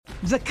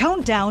The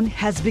countdown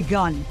has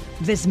begun.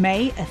 This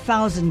May,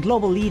 1,000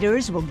 global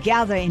leaders will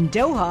gather in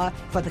Doha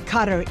for the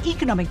Qatar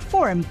Economic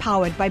Forum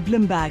powered by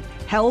Bloomberg,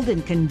 held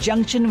in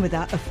conjunction with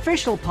our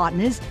official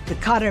partners, the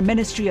Qatar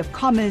Ministry of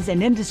Commerce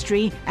and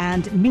Industry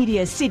and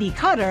Media City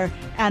Qatar,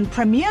 and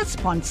premier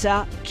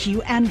sponsor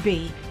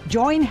QNB.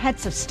 Join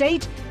heads of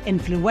state,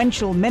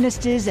 influential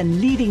ministers,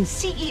 and leading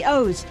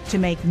CEOs to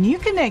make new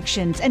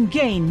connections and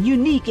gain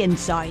unique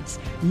insights.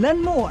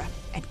 Learn more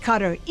at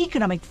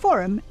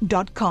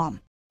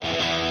QatarEconomicForum.com.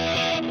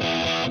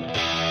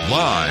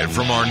 Live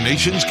from our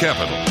nation's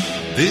capital,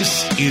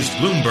 this is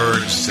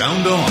Bloomberg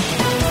Sound On.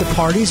 The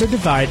parties are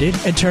divided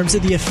in terms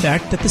of the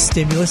effect that the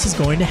stimulus is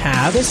going to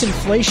have. This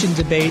inflation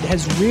debate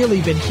has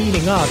really been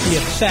heating up, the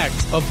effect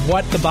of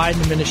what the Biden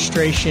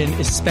administration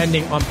is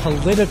spending on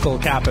political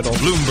capital.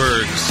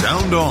 Bloomberg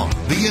Sound On.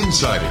 The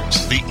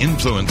insiders, the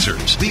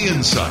influencers, the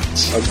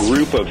insights. A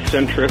group of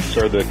centrists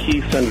are the key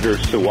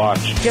senators to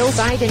watch. Joe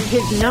Biden,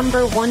 his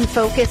number one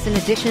focus in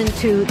addition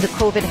to the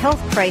COVID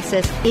health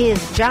crisis is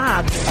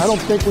jobs. I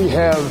don't think we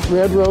have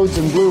red roads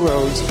and blue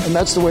roads, and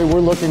that's the way we're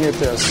looking at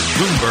this.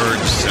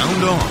 Bloomberg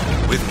Sound On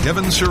with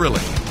Kevin Cirilli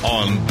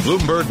on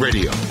Bloomberg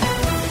Radio.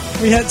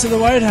 We head to the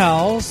White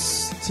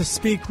House to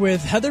speak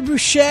with Heather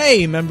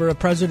Boushey, member of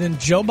President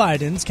Joe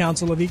Biden's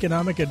Council of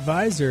Economic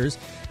Advisors,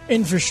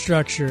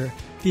 infrastructure,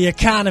 the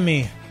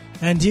economy,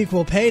 and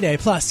equal pay day,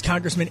 plus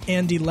Congressman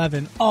Andy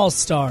Levin,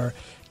 all-star,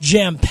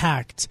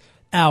 jam-packed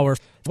hour.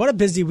 What a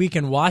busy week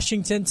in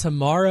Washington.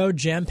 Tomorrow,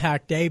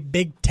 jam-packed day.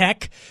 Big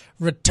tech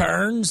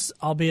returns,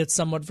 albeit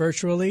somewhat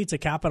virtually, to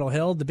Capitol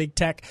Hill. The big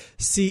tech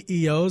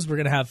CEOs. We're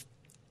going to have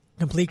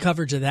complete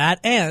coverage of that.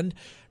 And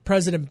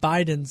President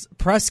Biden's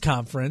press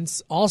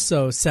conference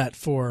also set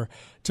for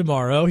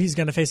tomorrow. He's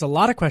going to face a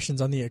lot of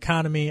questions on the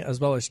economy as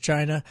well as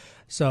China.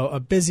 So a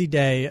busy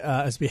day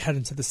as we head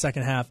into the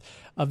second half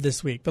of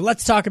this week. But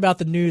let's talk about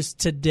the news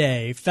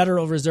today.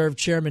 Federal Reserve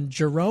Chairman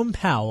Jerome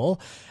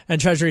Powell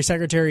and Treasury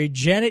Secretary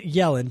Janet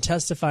Yellen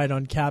testified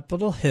on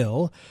Capitol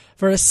Hill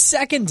for a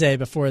second day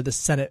before the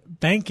Senate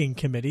Banking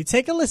Committee.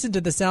 Take a listen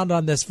to the sound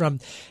on this from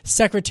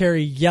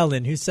Secretary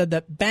Yellen, who said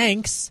that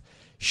banks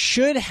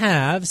should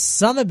have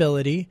some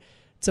ability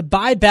to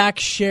buy back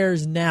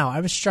shares now.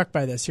 I was struck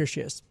by this. Here she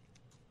is.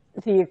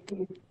 The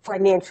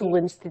financial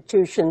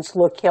institutions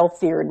look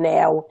healthier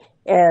now,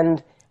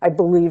 and I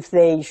believe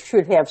they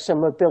should have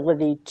some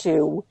ability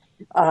to,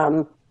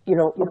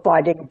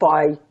 abiding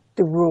by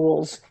the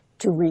rules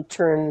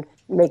to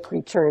make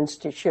returns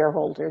to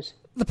shareholders.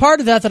 The part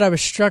of that I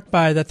was struck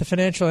by, that the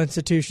financial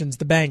institutions,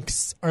 the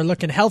banks, are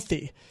looking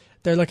healthy.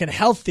 They're looking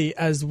healthy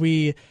as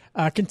we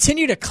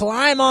continue to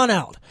climb on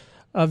out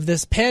of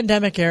this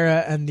pandemic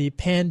era and the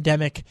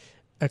pandemic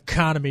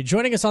economy.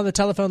 Joining us on the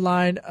telephone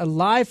line,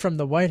 live from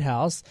the White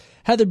House,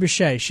 Heather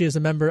Boushey. She is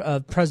a member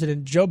of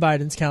President Joe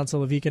Biden's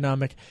Council of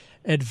Economic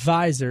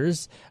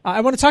Advisors.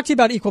 I want to talk to you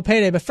about equal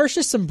pay day, but first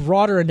just some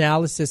broader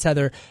analysis,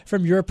 Heather,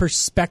 from your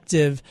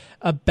perspective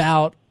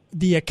about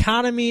the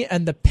economy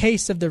and the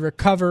pace of the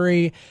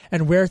recovery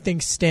and where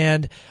things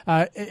stand.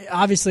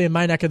 Obviously, in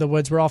my neck of the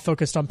woods, we're all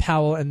focused on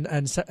Powell and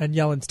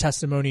Yellen's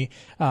testimony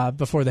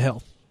before the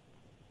Hill.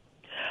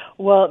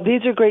 Well,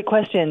 these are great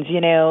questions.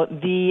 You know,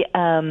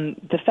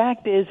 the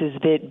fact is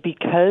that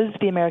because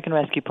the American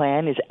Rescue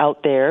Plan is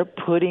out there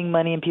putting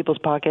money in people's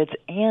pockets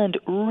and,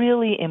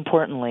 really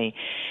importantly,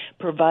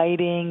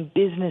 providing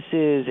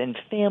businesses and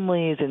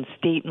families and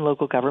state and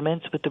local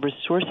governments with the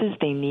resources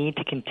they need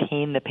to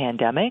contain the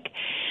pandemic,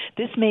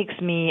 this makes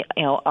me,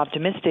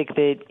 optimistic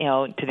that,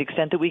 to the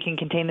extent that we can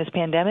contain this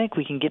pandemic,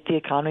 we can get the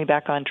economy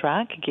back on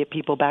track, get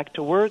people back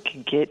to work,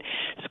 get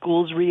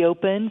schools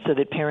reopened so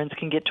that parents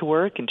can get to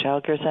work and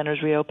child care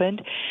centers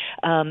reopened,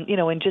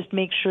 and just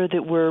make sure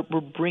that we're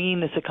bringing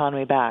this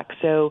economy back.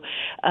 So,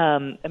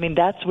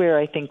 that's where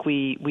I think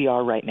we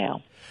are right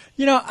now.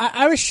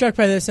 I was struck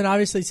by this, and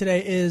obviously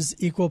today is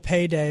Equal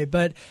Pay Day,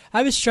 but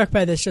I was struck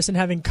by this just in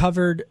having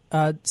covered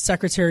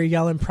Secretary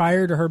Yellen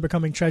prior to her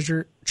becoming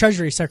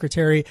Treasury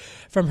Secretary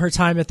from her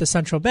time at the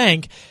central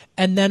bank.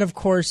 And then, of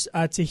course,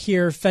 to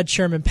hear Fed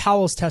Chairman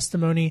Powell's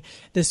testimony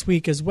this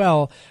week as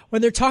well.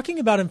 When they're talking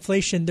about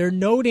inflation, they're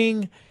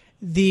noting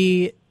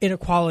the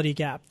inequality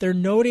gap. They're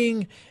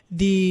noting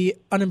the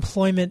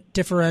unemployment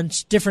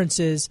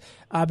differences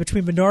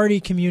between minority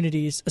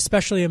communities,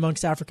 especially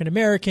amongst African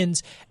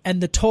Americans,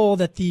 and the toll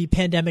that the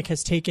pandemic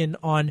has taken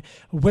on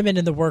women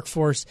in the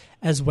workforce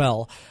as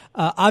well.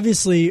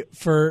 Obviously,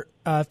 for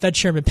Fed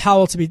Chairman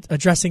Powell to be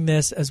addressing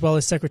this, as well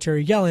as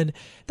Secretary Yellen,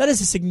 that is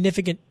a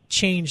significant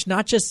change,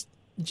 not just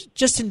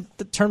in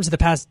terms of the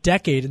past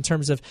decade, in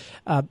terms of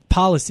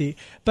policy.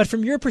 But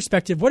from your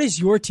perspective, what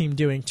is your team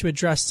doing to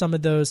address some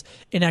of those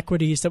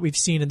inequities that we've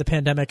seen in the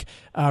pandemic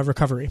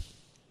recovery?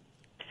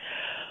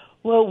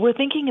 Well, we're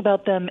thinking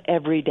about them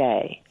every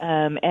day,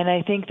 and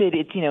I think that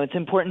it's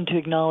important to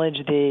acknowledge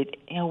that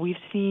we've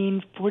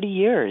seen 40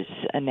 years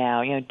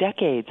now,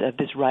 decades of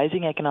this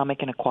rising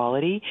economic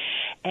inequality,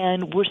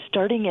 and we're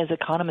starting as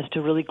economists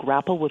to really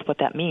grapple with what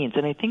that means.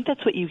 And I think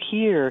that's what you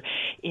hear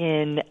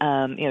in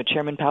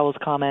Chairman Powell's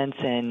comments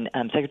and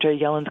Secretary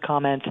Yellen's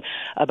comments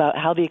about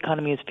how the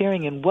economy is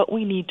faring and what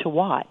we need to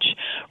watch.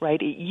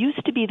 Right? It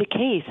used to be the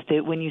case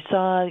that when you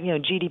saw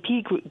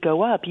GDP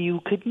go up, you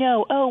could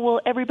know,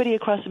 everybody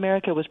across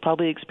America was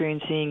probably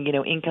experiencing,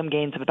 income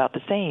gains of about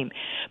the same.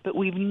 But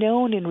we've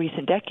known in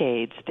recent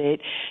decades that,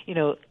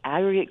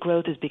 aggregate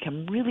growth has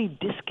become really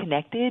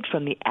disconnected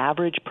from the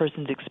average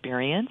person's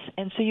experience.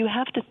 And so you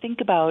have to think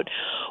about,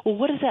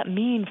 what does that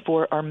mean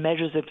for our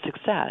measures of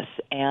success?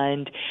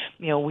 And,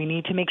 we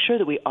need to make sure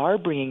that we are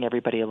bringing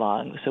everybody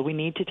along. So we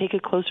need to take a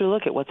closer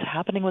look at what's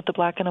happening with the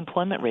black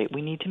unemployment rate.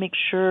 We need to make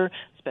sure,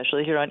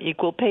 especially here on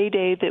Equal Pay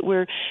Day, that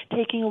we're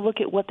taking a look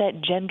at what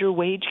that gender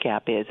wage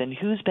gap is and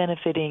who's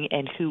benefiting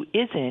and who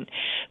isn't,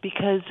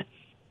 because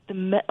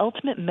the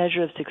ultimate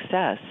measure of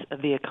success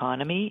of the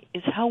economy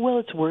is how well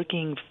it's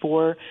working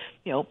for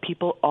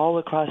people all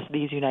across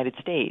these United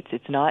States.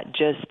 It's not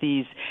just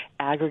these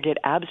aggregate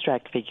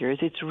abstract figures.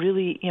 It's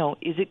really,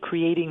 is it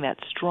creating that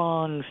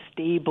strong,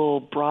 stable,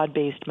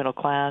 broad-based middle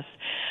class?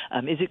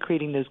 Is it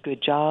creating those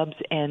good jobs?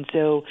 And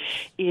so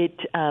these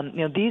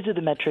are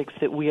the metrics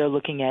that we are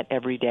looking at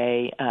every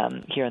day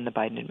here in the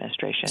Biden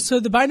administration. So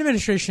the Biden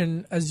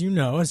administration, as you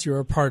know, as you're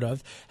a part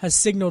of, has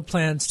signaled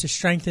plans to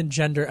strengthen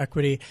gender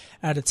equity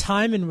at a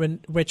time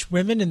in which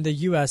women in the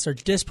U.S. are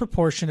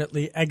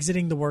disproportionately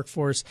exiting the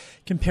workforce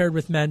compared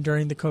with men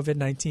during the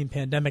COVID-19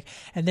 pandemic.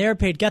 And they are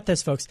paid, get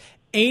this, folks,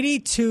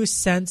 82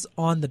 cents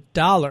on the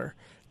dollar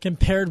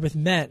compared with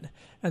men,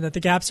 and that the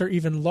gaps are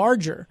even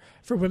larger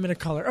for women of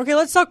color. Okay,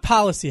 let's talk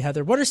policy,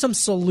 Heather. What are some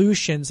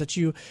solutions that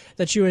you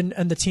and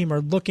the team are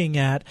looking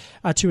at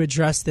to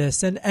address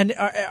this? And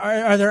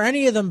are there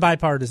any of them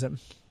bipartisan?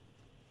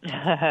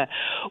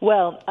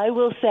 Well, I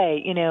will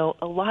say,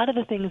 a lot of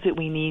the things that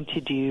we need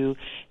to do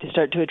to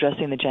start to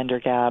addressing the gender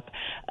gap,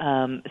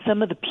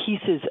 some of the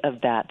pieces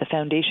of that, the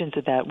foundations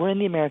of that, were in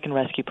the American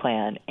Rescue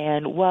Plan.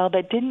 And while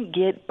that didn't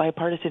get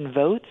bipartisan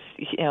votes,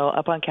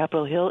 up on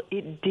Capitol Hill,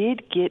 it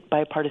did get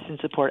bipartisan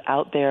support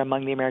out there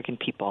among the American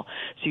people.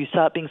 So you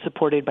saw it being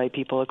supported by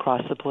people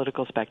across the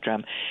political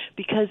spectrum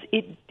because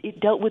it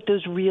dealt with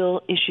those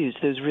real issues,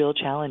 those real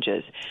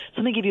challenges.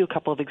 So let me give you a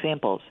couple of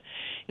examples.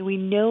 We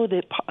know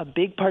that a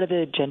big part of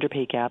the gender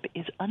pay gap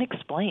is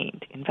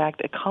unexplained. In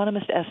fact,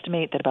 economists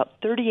estimate that about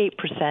 38%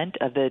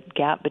 of the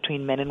gap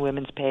between men and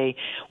women's pay,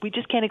 we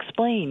just can't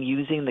explain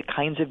using the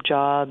kinds of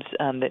jobs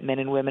that men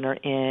and women are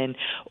in,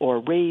 or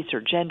race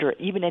or gender, or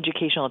even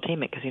educational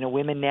attainment, because,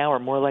 women now are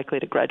more likely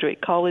to graduate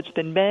college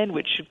than men,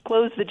 which should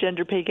close the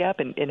gender pay gap,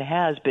 and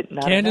has, but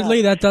not Candidly,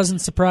 enough. That doesn't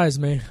surprise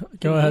me.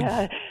 Go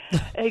ahead.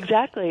 Yeah,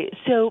 exactly.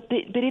 So, but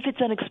if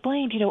it's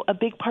unexplained, a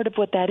big part of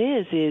what that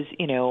is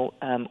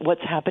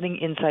what's happening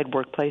inside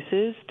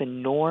workplaces, the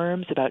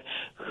norms about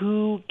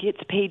who gets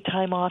paid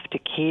time off to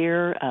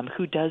care,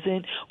 who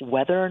doesn't,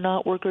 whether or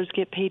not workers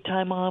get paid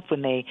time off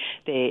when they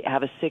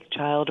have a sick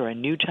child or a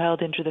new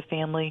child enter the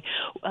family.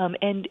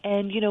 And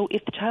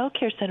if the child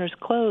care center is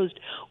closed,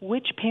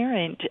 which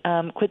parent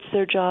quits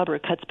their job or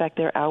cuts back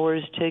their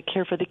hours to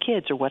care for the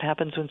kids, or what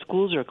happens when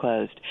schools are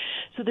closed?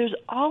 So there's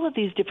all of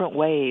these different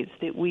ways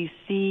that we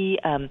see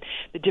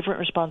the different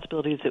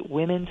responsibilities that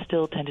women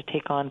still tend to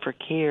take on for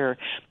care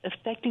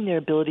affecting their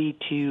ability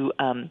to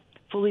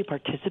fully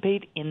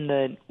participate in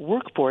the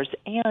workforce,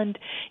 and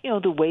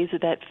the ways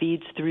that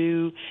feeds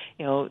through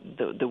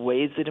the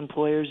ways that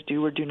employers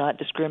do or do not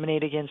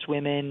discriminate against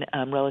women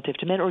relative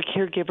to men, or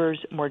caregivers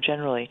more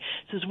generally.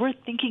 So as we're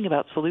thinking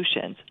about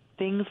solutions,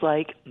 things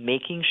like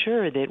making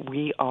sure that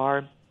we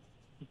are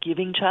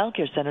giving child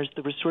care centers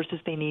the resources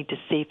they need to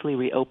safely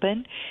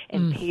reopen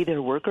and pay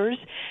their workers,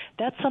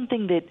 that's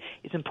something that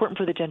is important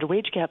for the gender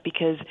wage gap,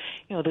 because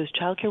those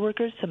child care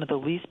workers, some of the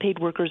least paid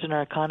workers in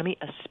our economy,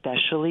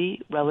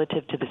 especially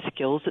relative to the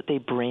skills that they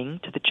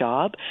bring to the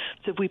job.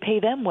 So if we pay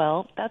them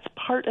well, that's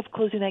part of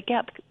closing that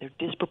gap. They're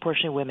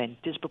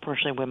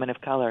disproportionately women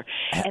of color.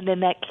 And then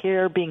that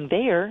care being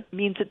there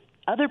means that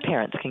other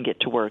parents can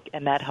get to work,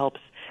 and that helps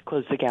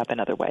close the gap in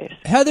other ways.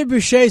 Heather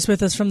Boushey is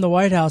with us from the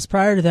White House.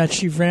 Prior to that,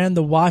 she ran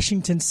the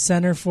Washington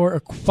Center for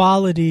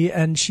Equality,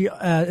 and she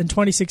in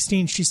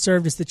 2016 she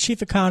served as the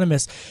chief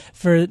economist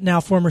for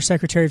now former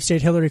Secretary of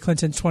State Hillary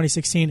Clinton's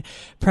 2016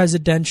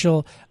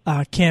 presidential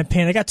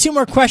campaign. I got two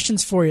more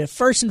questions for you.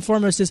 First and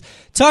foremost is,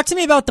 talk to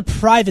me about the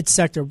private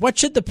sector. What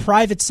should the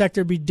private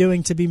sector be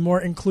doing to be more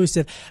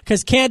inclusive?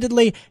 Because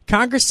candidly,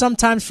 Congress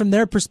sometimes, from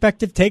their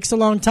perspective, takes a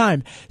long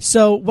time.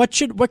 So what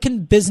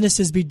can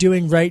businesses be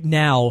doing right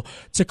now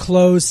to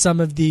close some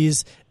of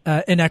these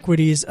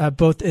inequities,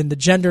 both in the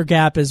gender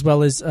gap as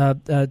well as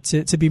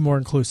to be more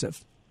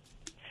inclusive?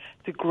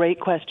 It's a great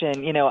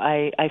question.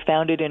 I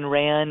founded and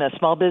ran a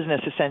small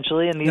business,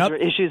 essentially, and these were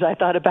issues I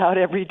thought about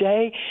every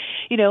day.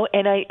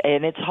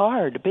 and it's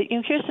hard, but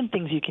here's some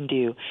things you can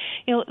do.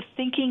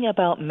 Thinking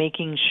about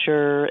making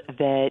sure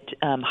that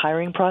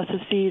hiring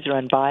processes are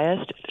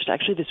unbiased. There's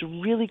actually this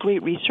really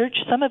great research,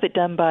 some of it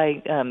done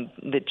by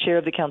the chair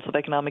of the Council of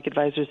Economic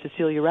Advisors,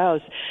 Cecilia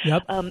Rouse,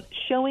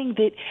 showing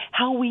that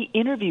how we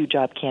interview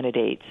job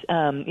candidates,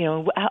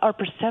 our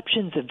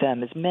perceptions of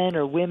them as men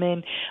or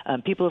women,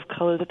 people of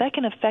color, that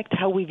can affect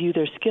how we view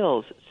their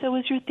skills. So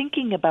as you're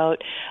thinking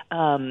about,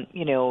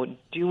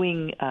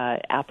 doing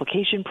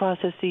application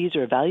processes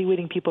or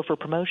evaluating people for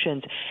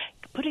promotions,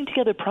 putting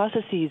together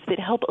processes that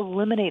help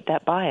eliminate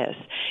that bias.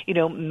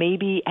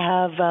 Maybe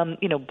have,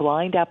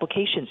 blind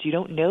applications. You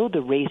don't know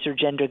the race or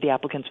gender of the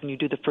applicants when you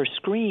do the first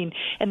screen,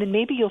 and then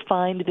maybe you'll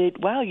find that,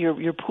 wow,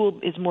 your pool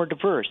is more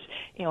diverse,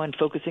 and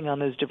focusing on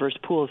those diverse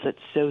pools, that's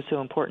so,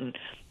 so important.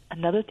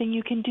 Another thing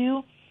you can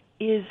do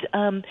is,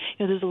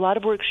 there's a lot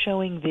of work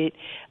showing that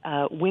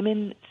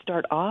women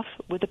start off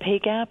with a pay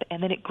gap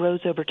and then it grows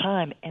over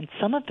time. And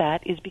some of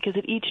that is because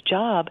at each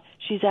job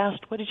she's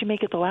asked, "What did you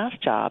make at the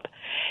last job?"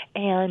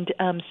 And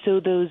so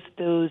those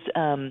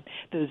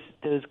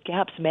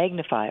gaps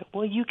magnify.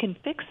 Well, you can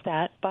fix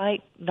that by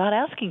not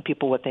asking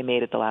people what they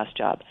made at the last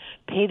job.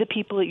 Pay the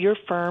people at your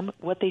firm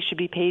what they should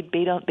be paid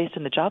based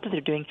on the job that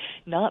they're doing,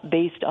 not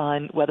based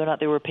on whether or not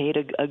they were paid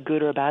a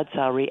good or a bad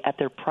salary at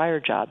their prior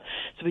job.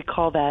 So we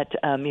call that,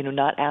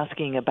 not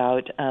asking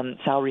about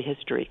salary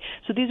history.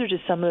 So these are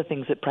just some of the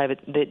things that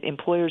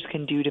employers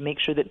can do to make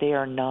sure that they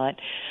are not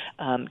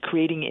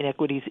creating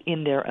inequities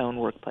in their own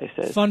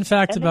workplaces. Fun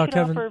fact about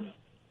Kevin.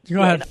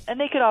 Go ahead. And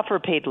they could offer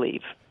paid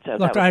leave. So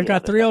look, I've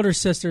got three older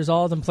sisters.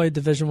 All of them played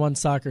Division I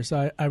soccer,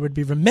 so I would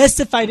be remiss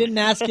if I didn't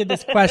ask you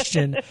this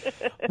question.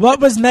 What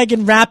was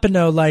Megan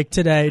Rapinoe like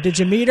today? Did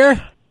you meet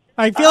her?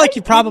 I feel like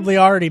you probably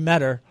already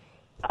met her.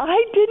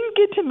 I didn't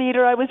get to meet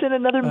her. I was in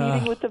another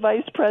meeting with the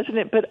vice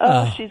president, but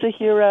she's a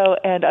hero,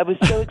 and I was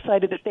so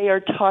excited that they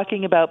are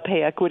talking about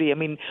pay equity. I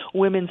mean,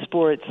 women's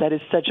sports, that is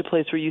such a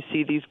place where you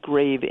see these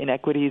grave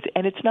inequities,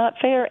 and it's not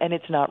fair and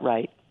it's not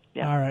right.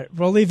 Yeah. All right,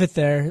 we'll leave it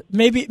there.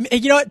 Maybe,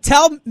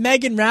 tell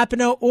Megan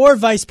Rapinoe or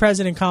Vice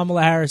President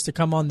Kamala Harris to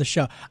come on the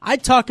show.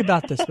 I'd talk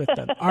about this with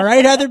them. All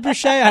right, Heather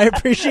Boushey, I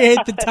appreciate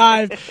the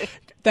time.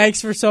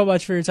 Thanks so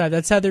much for your time.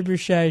 That's Heather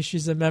Boushey.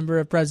 She's a member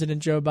of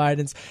President Joe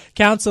Biden's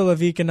Council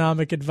of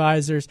Economic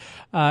Advisors,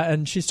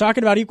 and she's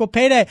talking about equal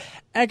pay day,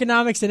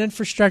 economics, and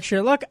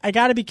infrastructure. Look, I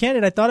got to be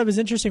candid. I thought it was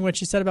interesting what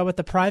she said about what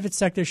the private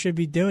sector should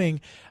be doing,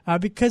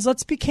 because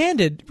let's be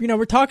candid.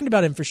 We're talking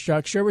about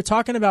infrastructure. We're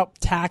talking about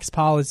tax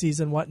policies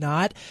and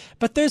whatnot,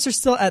 but those are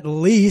still at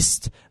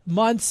least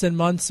months and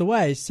months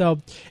away. So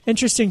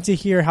interesting to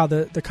hear how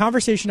the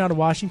conversation out of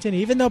Washington,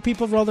 even though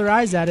people roll their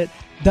eyes at it,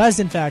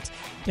 does in fact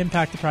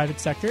impact the private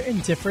sector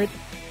in different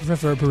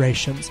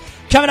reverberations.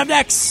 Coming up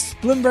next,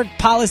 Bloomberg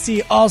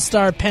Policy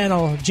All-Star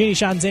Panel. Jeannie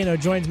Sheehan Zaino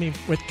joins me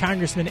with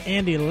Congressman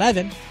Andy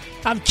Levin.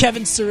 I'm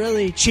Kevin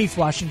Cirilli, Chief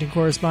Washington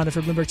Correspondent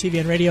for Bloomberg TV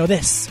and Radio.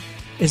 This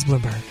is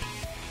Bloomberg.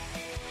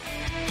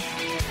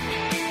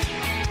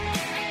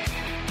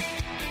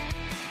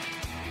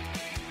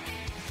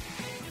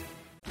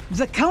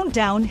 The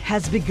countdown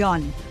has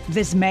begun.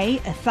 This May,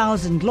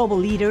 1,000 global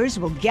leaders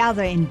will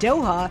gather in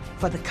Doha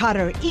for the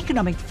Qatar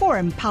Economic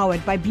Forum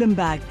powered by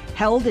Bloomberg,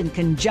 held in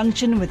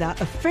conjunction with our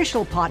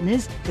official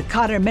partners, the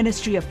Qatar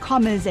Ministry of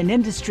Commerce and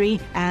Industry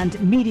and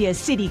Media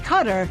City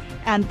Qatar,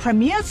 and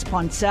premier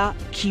sponsor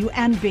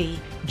QNB.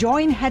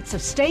 Join heads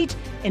of state,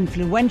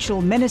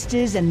 influential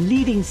ministers, and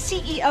leading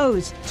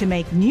CEOs to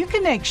make new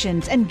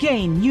connections and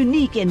gain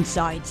unique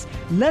insights.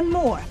 Learn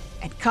more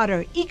at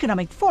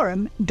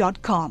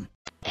QatarEconomicForum.com.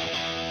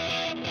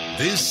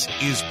 This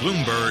is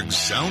Bloomberg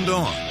Sound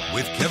On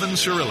with Kevin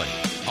Cirilli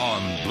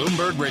on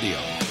Bloomberg Radio.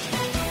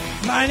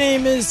 My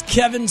name is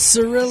Kevin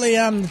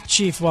Cirilli. I'm the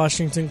Chief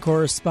Washington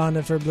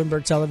Correspondent for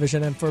Bloomberg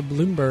Television and for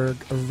Bloomberg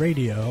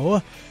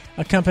Radio,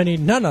 accompanied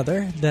none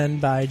other than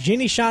by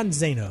Jeannie Sheehan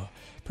Zaino,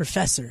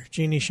 Professor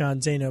Jeannie Sheehan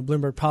Zaino,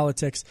 Bloomberg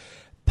Politics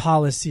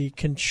policy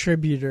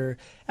contributor.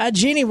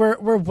 Jeannie,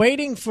 we're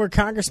waiting for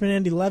Congressman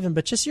Andy Levin,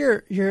 but just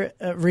your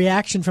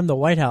reaction from the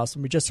White House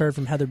when we just heard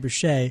from Heather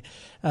Boushey,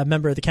 a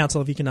member of the Council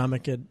of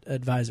Economic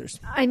Advisors.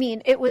 I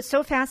mean, it was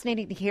so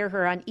fascinating to hear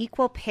her on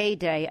Equal Pay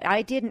Day.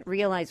 I didn't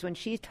realize when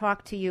she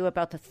talked to you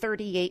about the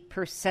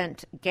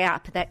 38%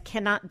 gap that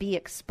cannot be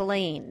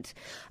explained,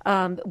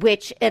 and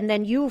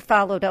then you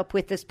followed up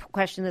with this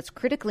question that's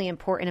critically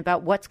important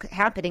about what's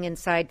happening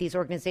inside these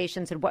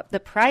organizations and what the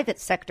private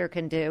sector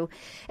can do.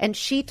 And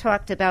she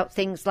talked about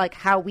things like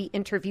how we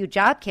interview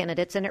job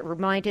candidates, and it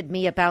reminded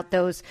me about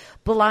those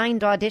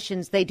blind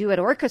auditions they do at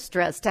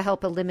orchestras to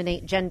help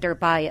eliminate gender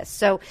bias.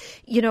 So,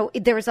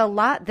 there's a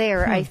lot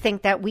there, I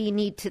think, that we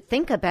need to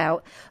think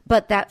about,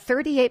 but that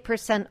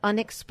 38%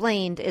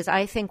 unexplained is,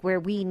 I think,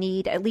 where we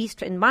need, at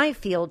least in my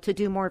field, to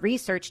do more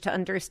research to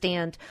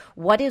understand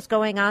what is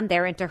going on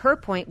there, and to her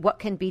point, what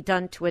can be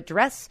done to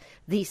address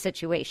these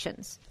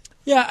situations.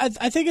 Yeah,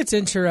 I think it's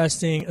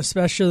interesting,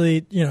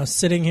 especially,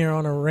 sitting here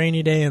on a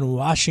rainy day in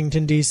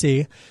Washington,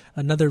 D.C.,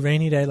 another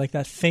rainy day like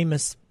that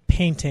famous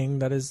painting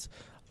that is,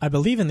 I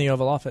believe, in the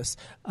Oval Office.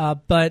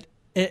 But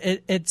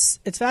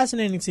it's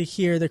fascinating to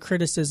hear the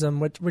criticism,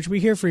 which we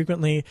hear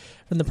frequently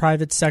from the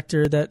private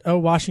sector, that,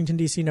 Washington,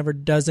 D.C. never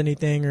does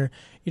anything, or,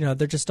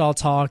 they're just all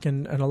talk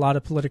and a lot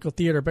of political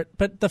theater. But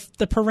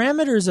the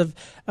parameters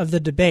of the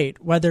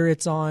debate, whether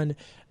it's on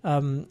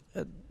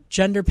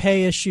gender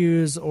pay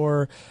issues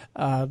or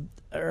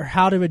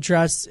how to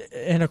address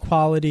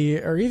inequality,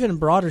 or even in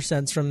broader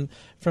sense from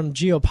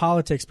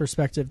geopolitics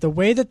perspective, the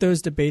way that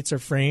those debates are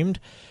framed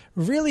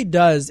really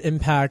does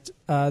impact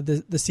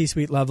the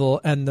C-suite level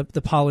and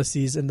the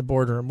policies in the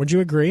boardroom. Would you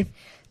agree?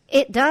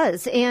 It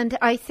does. And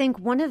I think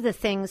one of the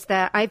things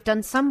that I've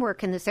done some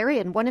work in this area,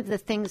 and one of the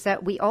things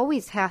that we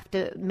always have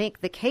to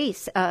make the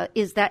case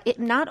is that it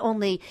not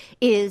only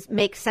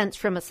makes sense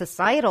from a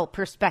societal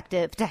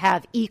perspective to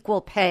have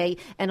equal pay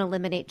and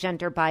eliminate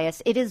gender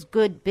bias, it is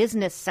good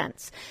business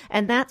sense.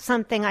 And that's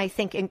something I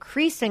think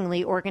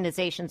increasingly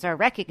organizations are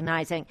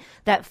recognizing,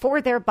 that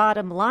for their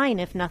bottom line,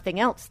 if nothing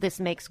else, this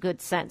makes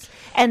good sense.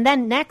 And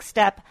then next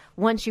step,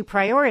 once you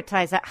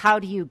prioritize that, how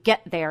do you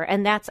get there?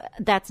 And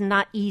that's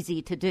not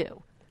easy to do.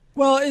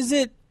 Well, is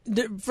it,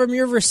 from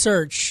your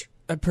research,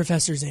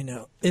 Professor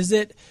Zaino, is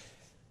it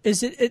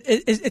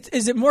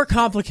more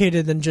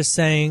complicated than just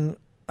saying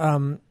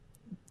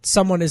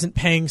someone isn't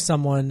paying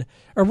someone,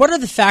 or what are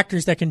the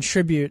factors that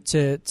contribute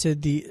to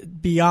the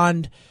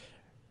beyond?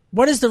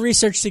 What does the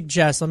research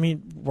suggest? Let me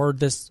word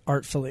this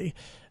artfully.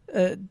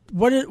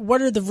 What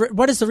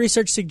does the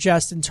research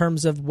suggest in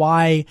terms of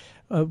why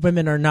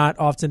women are not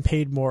often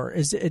paid more?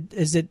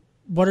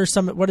 What does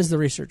the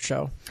research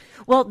show?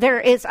 Well, there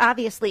is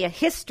obviously a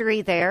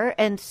history there.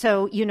 And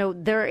so,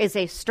 there is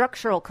a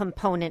structural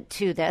component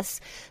to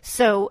this.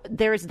 So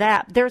there's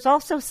that. There's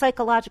also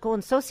psychological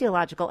and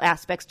sociological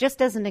aspects.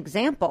 Just as an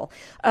example,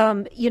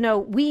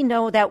 we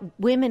know that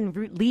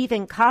women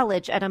leaving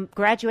college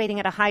graduating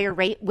at a higher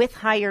rate with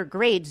higher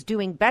grades,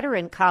 doing better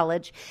in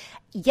college.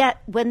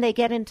 Yet when they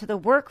get into the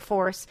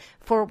workforce,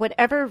 for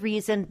whatever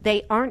reason,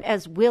 they aren't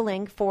as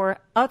willing for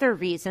other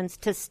reasons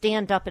to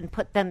stand up and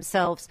put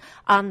themselves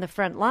on the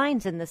front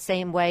lines in the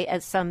same way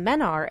as some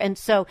men are. And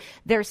so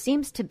there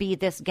seems to be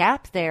this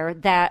gap there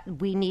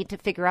that we need to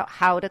figure out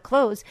how to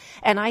close.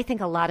 And I think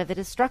a lot of it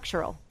is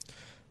structural.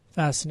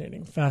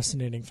 Fascinating.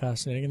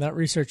 And that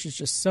research is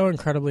just so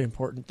incredibly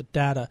important. The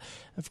data,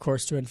 of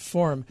course, to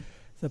inform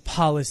the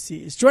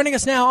policies. Joining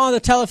us now on the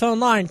telephone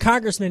line,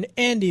 Congressman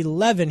Andy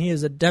Levin. He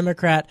is a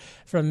Democrat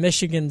from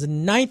Michigan's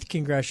 9th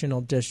Congressional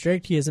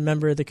District. He is a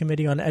member of the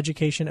Committee on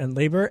Education and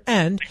Labor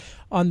and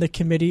on the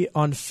Committee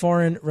on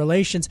Foreign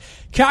Relations.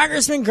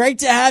 Congressman, great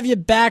to have you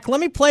back. Let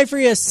me play for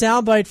you a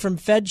soundbite from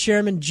Fed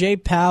Chairman Jay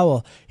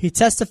Powell. He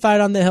testified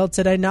on the Hill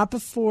today, not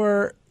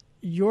before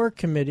your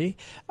committee,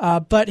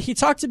 but he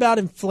talked about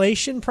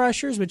inflation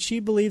pressures, which he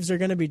believes are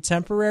going to be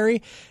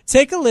temporary.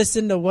 Take a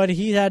listen to what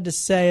he had to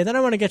say, and then I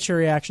want to get your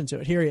reaction to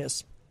it. Here he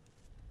is.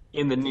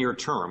 In the near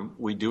term,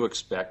 we do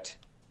expect,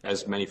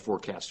 as many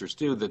forecasters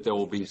do, that there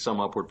will be some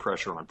upward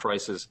pressure on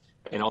prices,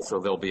 and also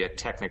there'll be a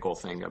technical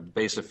thing of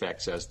base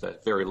effects as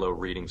the very low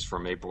readings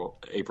from April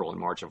and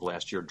March of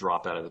last year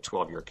drop out of the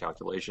 12-year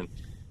calculation.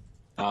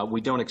 We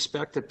don't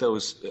expect that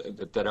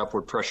that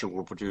upward pressure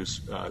will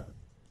produce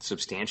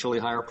substantially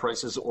higher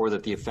prices, or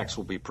that the effects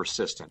will be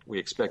persistent. We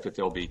expect that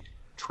they'll be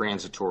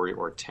transitory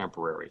or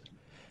temporary.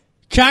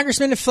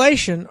 Congressman,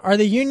 inflation. Are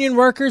the union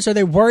workers, are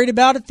they worried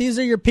about it? These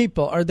are your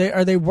people. Are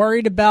they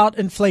worried about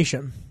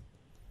inflation?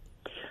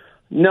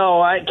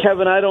 No,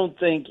 Kevin, I don't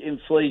think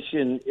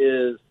inflation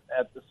is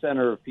at the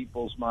center of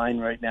people's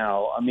mind right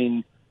now. I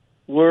mean,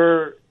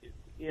 we're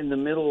in the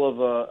middle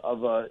of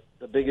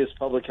the biggest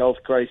public health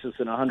crisis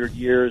in 100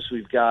 years.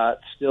 We've got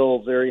still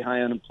very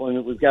high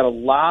unemployment. We've got a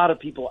lot of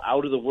people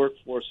out of the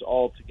workforce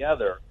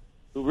altogether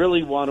who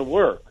really want to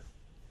work.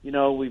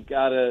 We've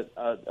got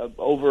well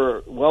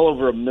over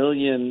 1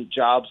 million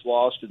jobs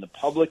lost in the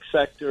public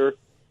sector.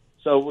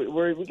 So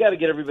we got to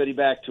get everybody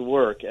back to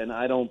work, and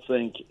I don't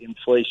think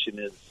inflation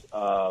is,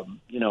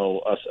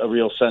 a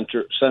real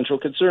central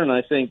concern.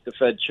 I think the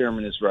Fed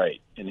chairman is right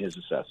in his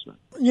assessment.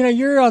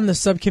 You're on the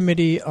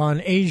subcommittee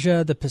on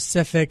Asia, the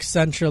Pacific,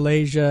 Central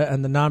Asia,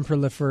 and the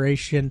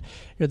non-proliferation.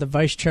 You're the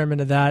vice chairman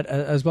of that,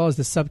 as well as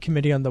the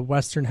subcommittee on the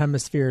Western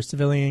Hemisphere,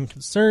 civilian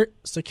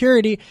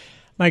security,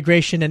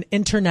 migration, and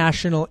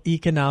international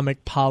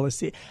economic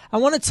policy. I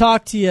want to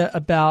talk to you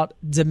about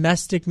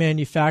domestic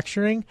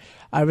manufacturing.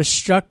 I was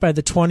struck by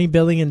the $20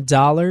 billion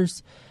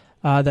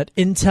that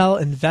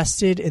Intel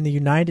invested in the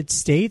United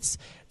States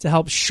to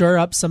help shore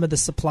up some of the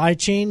supply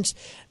chains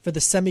for the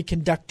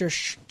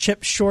semiconductor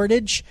chip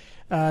shortage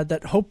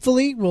that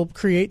hopefully will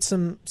create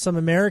some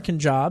American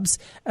jobs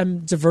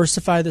and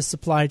diversify the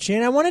supply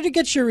chain. I wanted to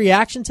get your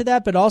reaction to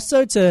that, but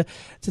also to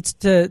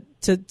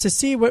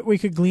see what we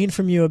could glean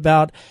from you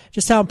about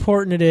just how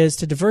important it is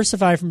to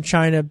diversify from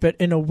China, but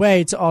in a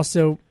way to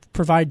also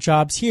provide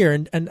jobs here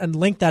and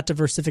link that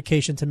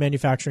diversification to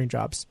manufacturing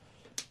jobs.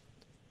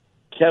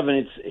 Kevin,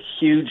 it's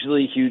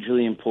hugely,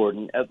 hugely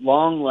important. At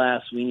long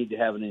last, we need to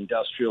have an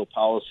industrial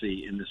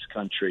policy in this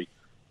country.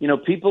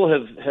 People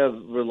have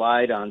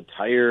relied on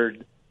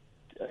tired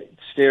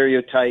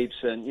stereotypes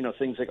and,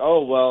 things like,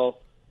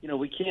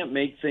 we can't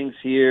make things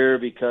here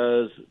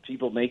because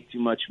people make too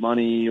much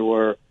money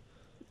or,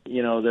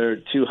 they're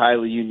too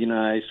highly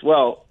unionized.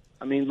 Well,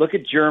 I mean, look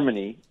at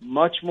Germany,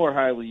 much more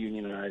highly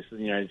unionized than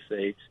the United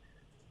States,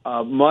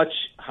 much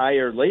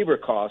higher labor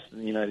costs than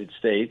the United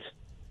States.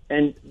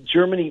 And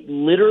Germany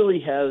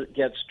literally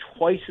gets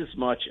twice as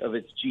much of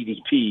its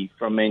GDP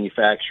from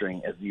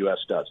manufacturing as the U.S.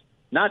 does.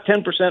 Not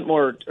 10%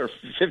 more or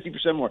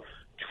 50% more,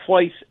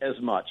 twice as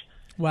much.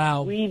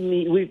 Wow.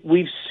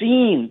 We've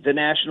seen the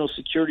national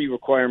security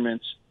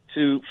requirements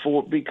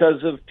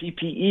because of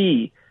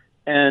PPE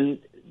and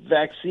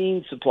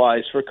vaccine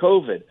supplies for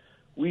COVID.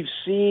 We've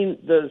seen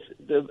the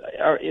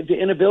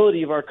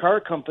inability of our car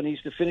companies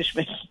to finish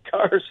making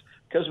cars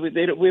because we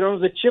don't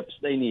have the chips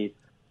they need.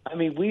 I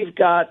mean, we've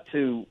got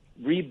to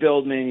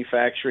rebuild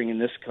manufacturing in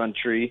this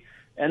country,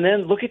 and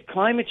then look at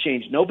climate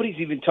change. Nobody's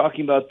even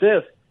talking about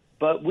this,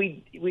 but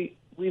we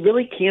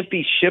really can't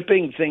be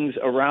shipping things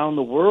around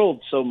the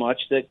world so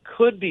much that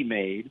could be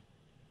made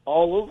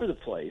all over the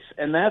place.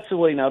 And that's a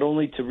way not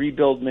only to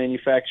rebuild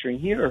manufacturing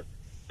here,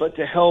 but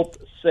to help,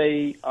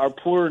 say, our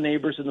poorer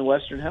neighbors in the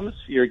Western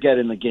Hemisphere get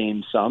in the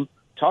game some.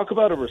 Talk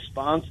about a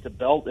response to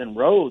Belt and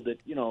Road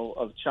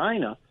of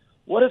China.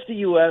 What if the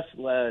U.S.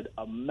 led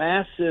a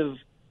massive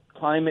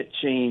climate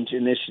change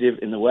initiative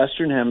in the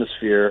Western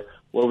Hemisphere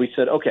where we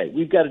said, okay,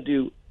 we've got to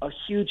do a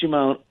huge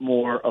amount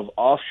more of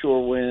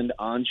offshore wind,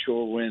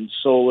 onshore wind,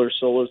 solar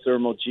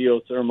thermal,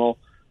 geothermal,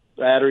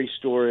 battery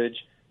storage.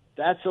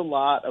 That's a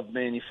lot of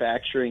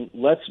manufacturing.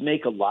 Let's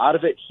make a lot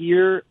of it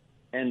here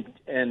and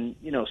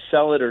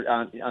sell it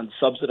on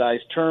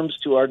subsidized terms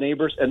to our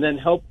neighbors, and then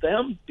help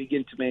them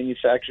begin to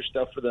manufacture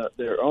stuff for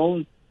their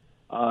own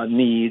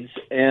needs.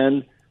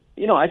 And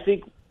I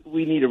think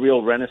we need a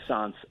real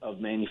renaissance of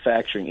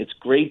manufacturing. It's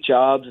great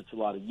jobs. It's a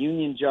lot of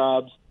union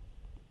jobs.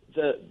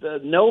 The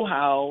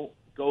know-how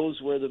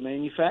goes where the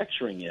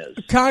manufacturing is.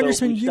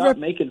 Congressman, so if we stop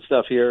making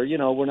stuff here,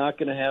 we're not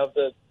going to have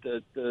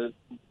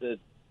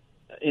the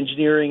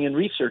engineering and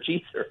research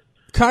either.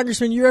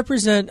 Congressman, you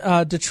represent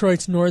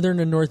Detroit's northern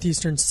and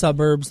northeastern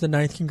suburbs, the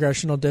 9th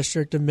Congressional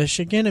District of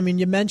Michigan. I mean,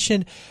 you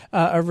mentioned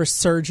a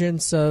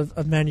resurgence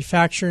of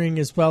manufacturing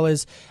as well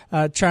as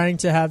trying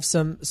to have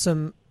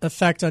some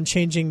effect on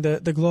changing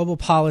the global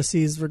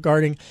policies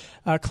regarding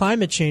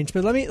climate change.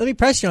 But let me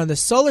press you on this.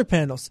 Solar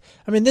panels.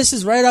 I mean, this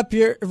is right up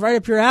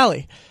your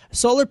alley.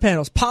 Solar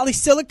panels,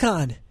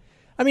 polysilicon.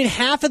 I mean,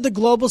 half of the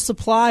global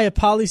supply of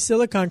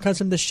polysilicon comes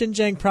from the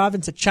Xinjiang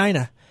province of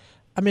China.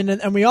 I mean,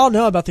 and we all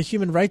know about the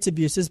human rights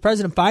abuses.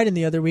 President Biden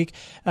the other week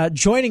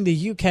joining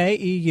the UK,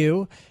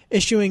 EU,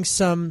 issuing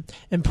some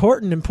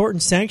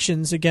important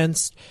sanctions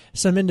against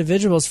some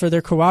individuals for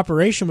their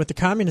cooperation with the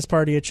Communist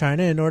Party of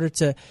China in order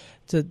to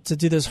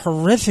do those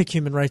horrific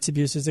human rights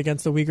abuses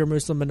against the Uyghur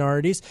Muslim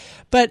minorities.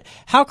 But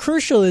how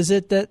crucial is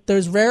it that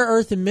those rare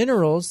earth and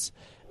minerals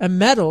and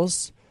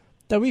metals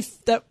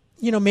that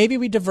maybe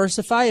we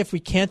diversify if we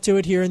can't do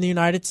it here in the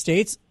United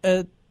States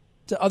to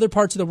other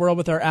parts of the world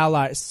with our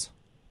allies?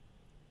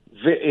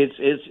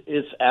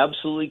 It's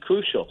absolutely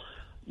crucial.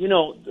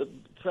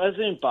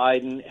 President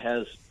Biden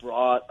has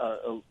brought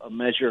a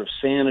measure of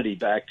sanity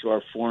back to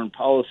our foreign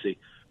policy.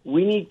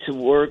 We need to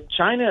work.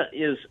 China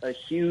is a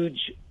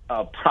huge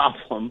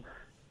problem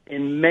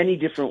in many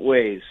different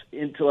ways: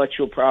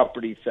 intellectual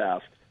property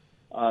theft,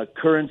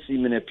 currency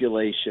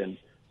manipulation,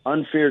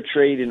 unfair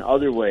trade in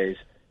other ways.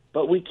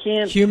 But we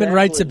can't human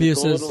rights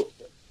abuses.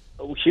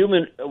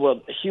 Human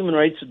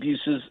rights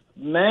abuses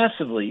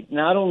massively,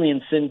 not only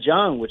in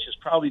Xinjiang, which is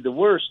probably the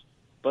worst,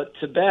 but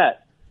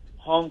Tibet,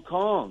 Hong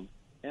Kong,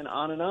 and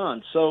on and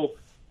on. So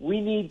we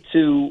need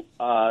to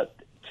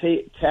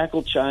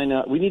tackle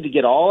China. We need to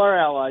get all our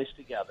allies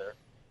together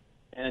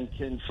and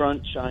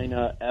confront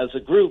China as a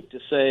group to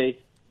say,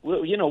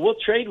 we'll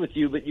trade with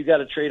you, but you got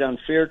to trade on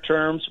fair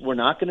terms. We're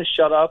not going to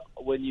shut up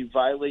when you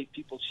violate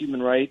people's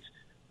human rights,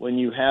 when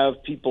you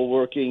have people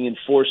working in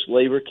forced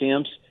labor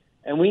camps.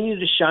 And we need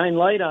to shine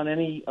light on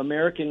any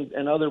American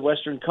and other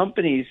Western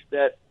companies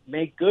that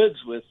make goods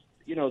with,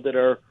 that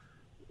are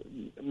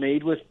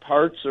made with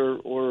parts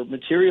or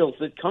materials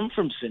that come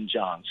from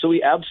Xinjiang. So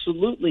we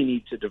absolutely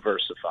need to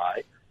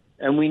diversify,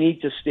 and we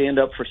need to stand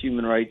up for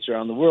human rights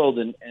around the world.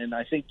 And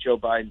I think Joe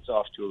Biden's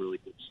off to a really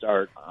good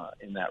start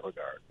in that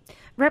regard.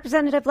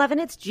 Representative Levin,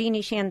 it's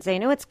Jeannie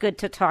Shanzano. It's good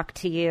to talk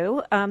to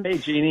you. Hey,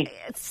 Jeannie.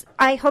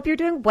 I hope you're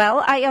doing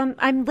well.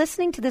 I'm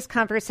listening to this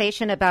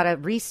conversation about a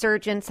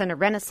resurgence and a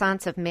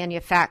renaissance of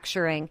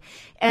manufacturing.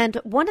 And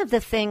one of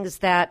the things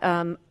that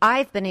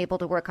I've been able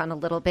to work on a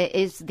little bit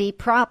is the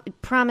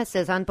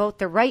promises on both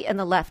the right and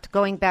the left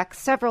going back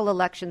several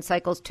election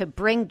cycles to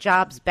bring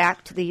jobs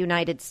back to the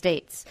United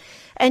States.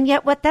 And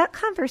yet what that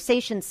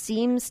conversation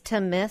seems to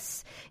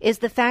miss is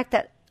the fact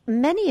that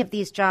many of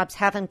these jobs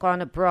haven't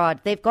gone abroad.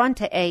 They've gone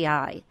to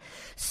AI.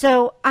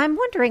 So I'm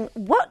wondering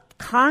what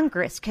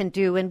Congress can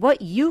do and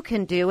what you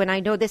can do, and I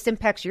know this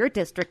impacts your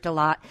district a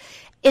lot,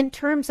 in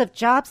terms of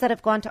jobs that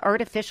have gone to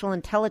artificial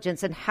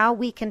intelligence and how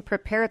we can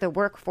prepare the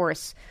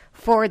workforce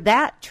for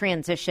that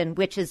transition,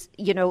 which is,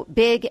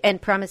 big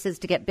and promises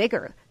to get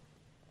bigger.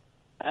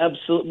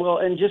 Absolutely. Well,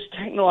 and just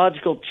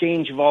technological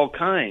change of all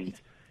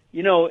kinds.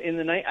 You know,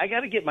 I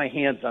got to get my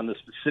hands on the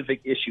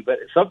specific issue, but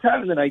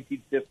sometime in the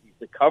 1950s,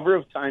 the cover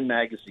of Time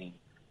magazine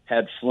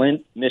had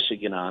Flint,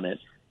 Michigan on it,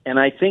 and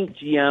I think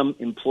GM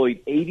employed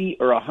 80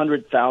 or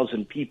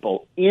 100,000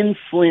 people in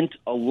Flint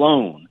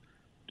alone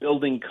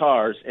building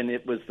cars, and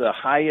it was the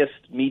highest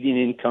median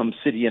income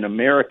city in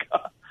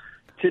America.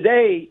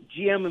 Today,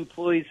 GM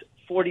employs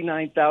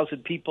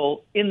 49,000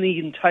 people in the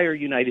entire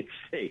United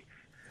States.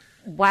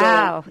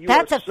 Wow, so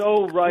that's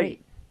so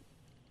right.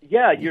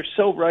 Yeah, you're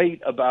so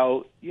right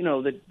about, you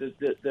know, that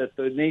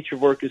the nature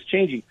of work is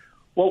changing.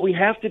 What we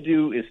have to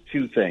do is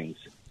two things.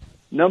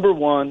 Number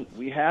one,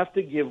 we have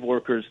to give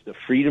workers the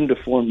freedom to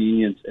form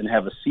unions and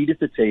have a seat at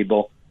the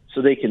table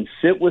so they can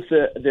sit with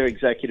their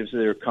executives of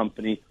their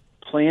company,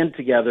 plan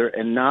together,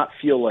 and not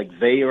feel like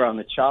they are on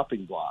the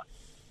chopping block.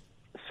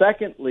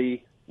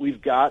 Secondly,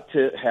 we've got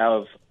to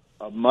have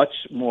a much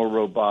more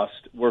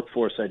robust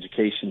workforce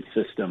education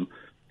system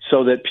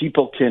so that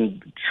people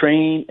can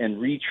train and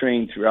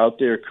retrain throughout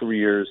their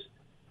careers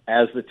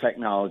as the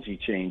technology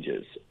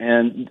changes.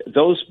 And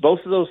both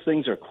of those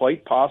things are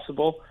quite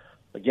possible.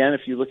 Again,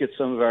 if you look at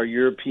some of our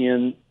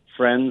European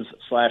friends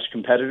 /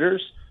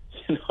 competitors,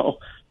 you know,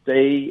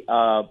 they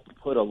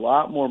put a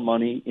lot more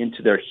money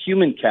into their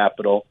human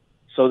capital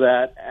so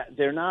that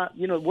they're not,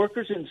 you know,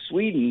 workers in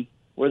Sweden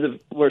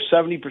where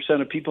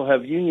 70% of people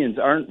have unions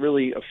aren't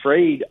really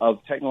afraid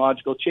of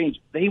technological change.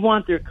 They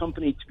want their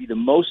company to be the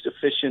most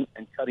efficient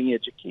and cutting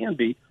edge it can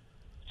be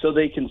so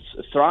they can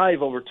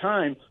thrive over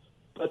time,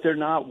 but they're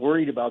not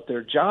worried about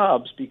their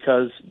jobs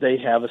because they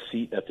have a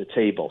seat at the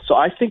table. So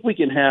I think we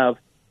can have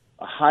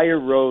a higher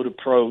road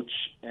approach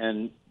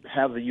and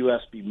have the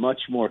U.S. be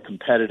much more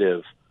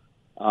competitive,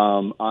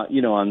 on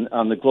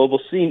the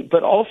global scene,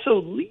 but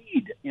also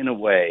lead in a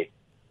way.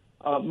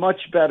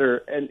 Much better.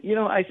 And, you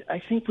know,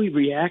 I think we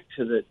react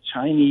to the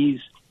Chinese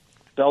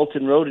Belt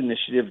and Road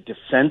Initiative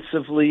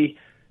defensively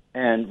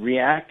and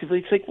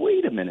reactively. It's like,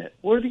 wait a minute,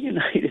 we're the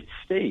United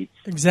States.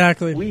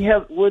 Exactly.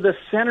 We're the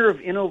center of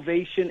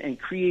innovation and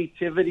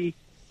creativity.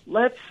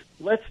 Let's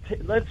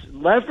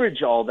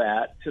leverage all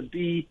that to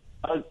be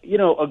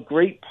a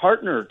great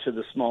partner to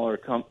the smaller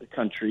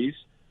countries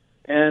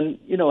and,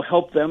 you know,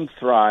 help them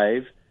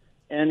thrive.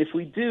 And if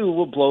we do,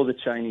 we'll blow the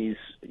Chinese,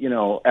 you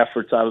know,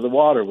 efforts out of the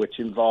water, which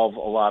involve a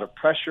lot of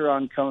pressure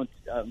on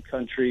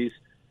countries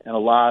and a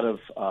lot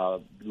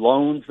of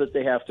loans that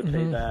they have to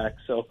pay back.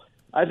 So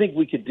I think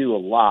we could do a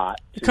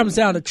lot. It comes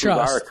down to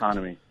trust. Our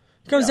economy.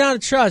 It comes down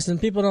to trust, and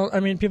people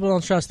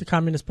don't trust the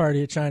Communist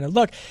Party of China.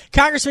 Look,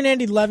 Congressman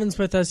Andy Levin's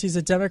with us. He's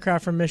a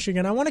Democrat from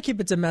Michigan. I want to keep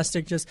it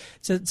domestic just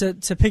to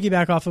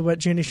piggyback off of what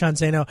Jeannie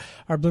Shanzano,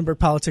 our Bloomberg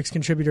Politics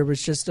contributor,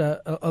 was just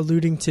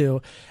alluding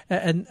to,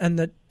 and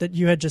that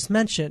you had just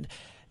mentioned.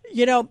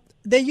 You know,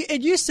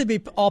 it used to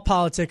be all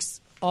politics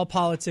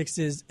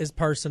is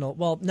personal.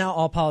 Well, now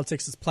all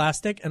politics is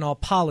plastic, and all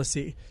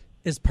policy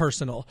is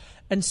personal.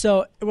 And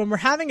so when we're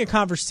having a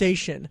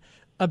conversation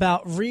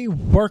about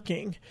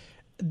reworking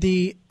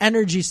the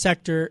energy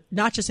sector,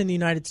 not just in the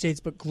United States,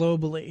 but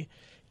globally,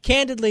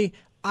 candidly,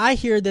 I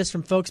hear this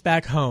from folks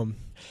back home,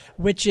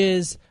 which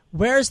is,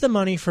 where's the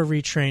money for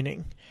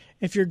retraining?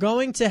 If you're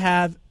going to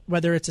have,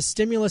 whether it's a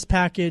stimulus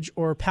package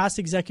or past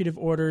executive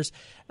orders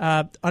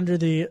under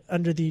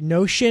the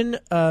notion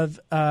of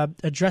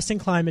addressing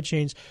climate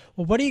change,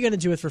 well, what are you going to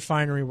do with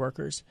refinery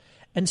workers?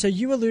 And so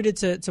you alluded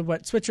to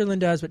what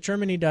Switzerland does, what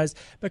Germany does,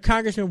 but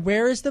Congressman,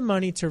 where is the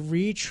money to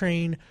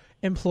retrain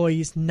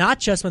employees, not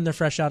just when they're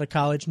fresh out of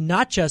college,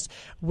 not just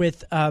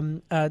with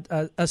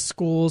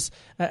schools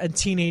and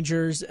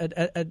teenagers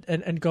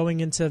and going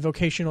into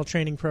vocational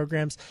training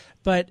programs,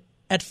 but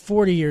at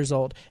 40 years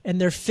old, in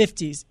their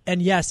 50s,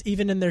 and yes,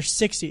 even in their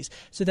 60s,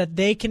 so that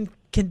they can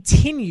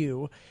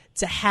continue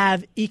to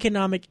have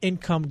economic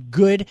income,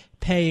 good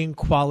paying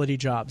quality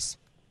jobs.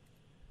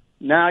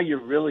 Now you're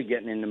really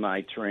getting into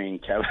my terrain,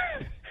 Kevin.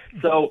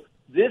 So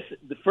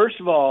first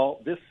of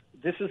all,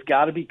 this has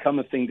got to become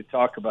a thing to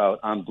talk about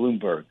on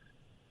Bloomberg.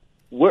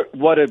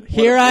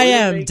 Here I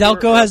am.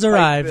 Delco has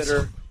arrived.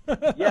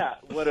 Yeah,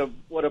 what a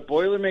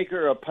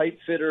boilermaker, a pipe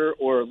fitter,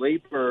 or a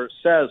laborer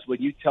says when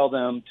you tell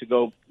them to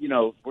go, you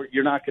know,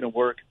 you're not going to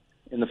work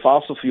in the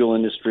fossil fuel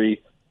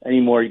industry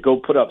anymore. You go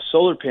put up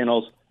solar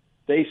panels.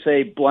 They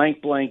say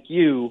blank, blank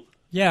you.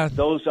 Yeah,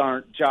 those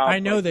aren't jobs. I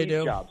know like they these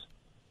do. Jobs.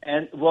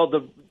 And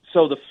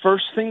so the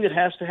first thing that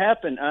has to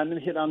happen, I'm going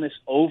to hit on this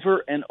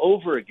over and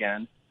over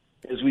again,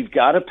 is we've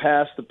got to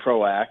pass the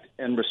PRO Act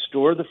and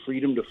restore the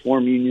freedom to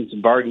form unions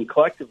and bargain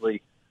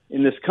collectively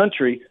in this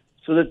country,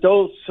 so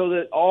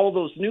that all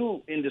those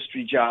new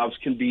industry jobs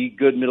can be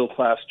good middle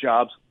class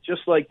jobs,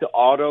 just like the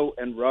auto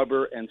and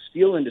rubber and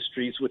steel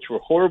industries, which were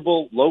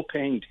horrible, low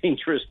paying,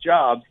 dangerous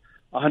jobs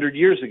 100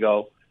 years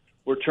ago,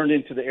 were turned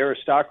into the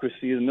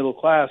aristocracy of the middle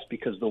class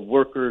because the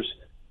workers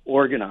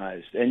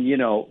organized. And, you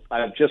know,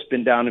 I've just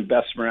been down in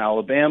Bessemer,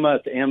 Alabama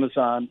at the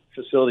Amazon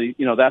facility.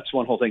 You know, that's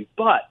one whole thing.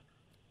 But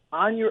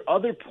on your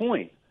other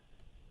point,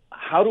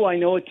 how do I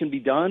know it can be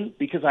done?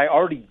 Because I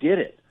already did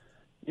it.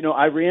 You know,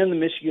 I ran the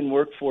Michigan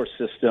workforce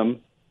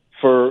system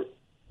for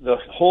the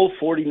whole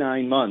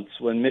 49 months,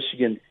 when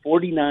Michigan,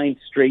 49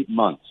 straight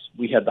months,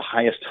 we had the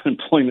highest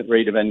unemployment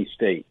rate of any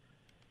state.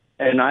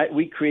 And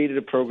we created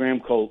a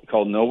program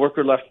called No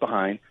Worker Left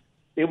Behind.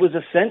 It was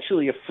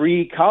essentially a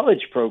free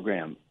college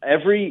program.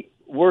 Every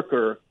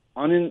worker,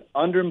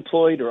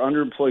 underemployed or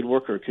underemployed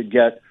worker, could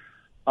get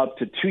up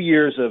to 2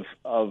 years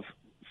of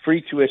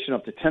free tuition,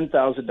 up to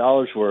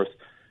 $10,000 worth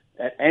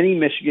at any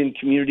Michigan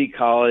community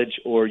college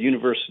or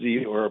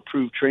university or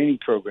approved training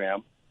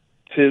program,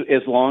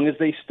 as long as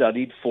they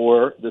studied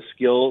for the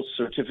skills,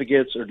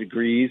 certificates, or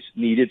degrees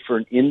needed for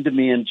an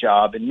in-demand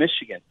job in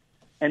Michigan.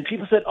 And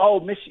people said,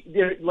 oh,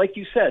 like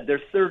you said,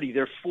 they're 30,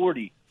 they're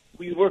 40.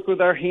 We work with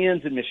our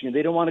hands in Michigan.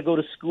 They don't want to go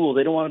to school.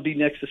 They don't want to be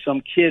next to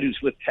some kid who's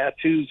with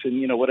tattoos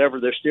and,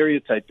 whatever their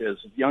stereotype is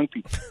of young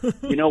people.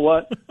 You know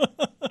what,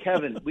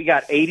 Kevin, we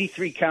got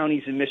 83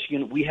 counties in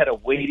Michigan. We had a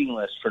waiting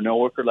list for No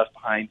Worker Left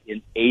Behind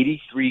in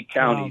 83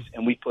 counties,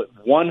 and we put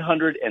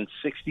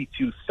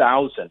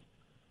 162,000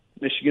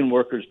 Michigan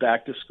workers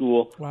back to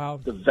school. Wow.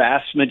 The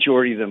vast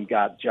majority of them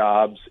got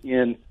jobs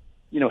in,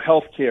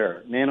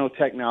 healthcare,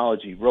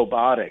 nanotechnology,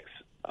 robotics,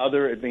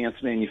 other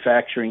advanced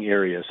manufacturing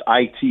areas,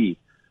 IT.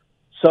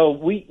 So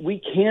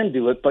we can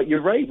do it, but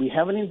you're right. We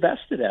haven't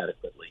invested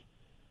adequately.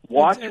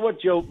 Watch what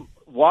Joe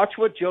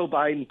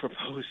Biden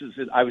proposes.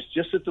 I was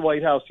just at the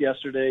White House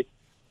yesterday,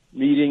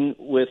 meeting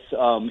with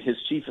his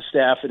chief of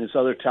staff and his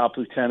other top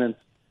lieutenants.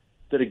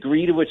 The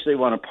degree to which they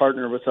want to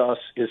partner with us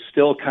is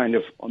still kind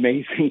of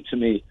amazing to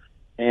me.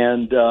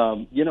 And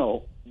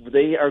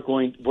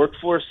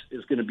workforce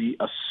is going to be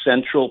a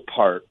central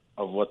part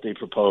of what they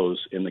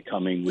propose in the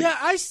coming weeks. Yeah,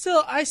 I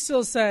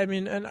still say,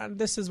 and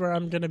this is where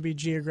I'm going to be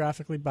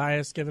geographically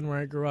biased given where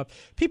I grew up.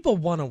 People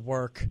want to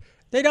work.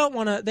 They don't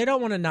want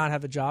to not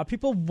have a job.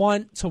 People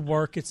want to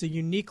work. It's a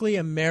uniquely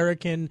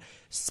American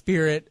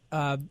spirit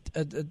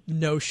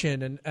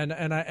notion,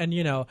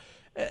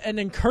 and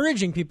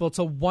encouraging people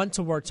to want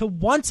to work, to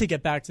want to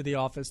get back to the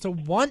office, to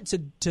want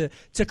to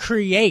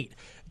create,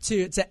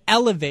 to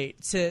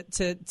elevate,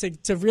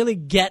 to really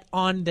get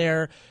on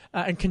there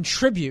and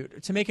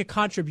contribute, to make a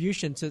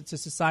contribution to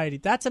society.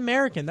 That's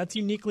American. That's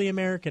uniquely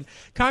American.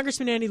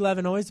 Congressman Andy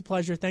Levin, always a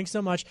pleasure. Thanks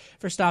so much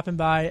for stopping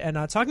by and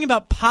talking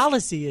about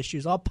policy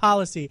issues. All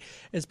policy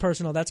is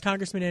personal. That's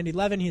Congressman Andy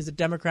Levin. He's a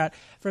Democrat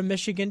from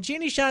Michigan.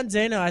 Jeannie Sheehan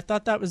Zaino, I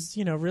thought that was,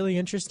 really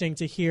interesting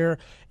to hear.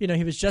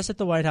 He was just at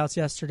the White House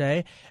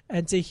yesterday,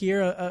 and to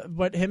hear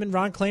what him and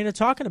Ron Klain are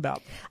talking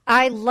about.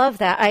 I love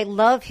that. I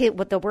love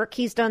what the work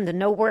he's done, the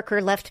No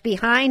Worker Left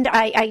Behind.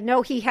 I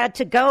know he had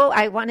to go.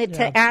 I wanted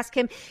to ask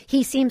him.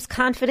 He seems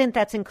confident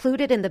that's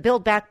included in the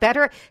Build Back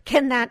Better.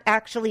 Can that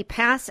actually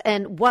pass?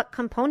 And what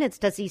components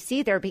does he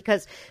see there?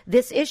 Because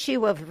this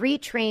issue of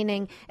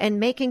retraining and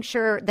making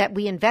sure that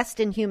we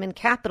invest in human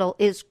capital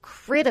is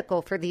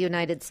critical for the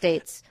United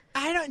States.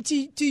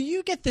 Do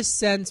you get the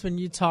sense when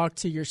you talk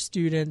to your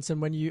students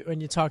and when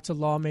you talk to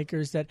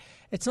lawmakers that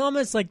it's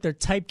almost like they're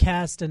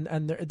typecast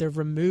and they're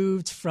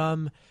removed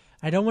from,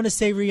 I don't want to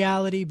say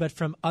reality, but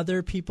from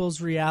other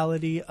people's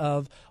reality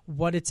of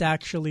what it's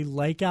actually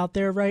like out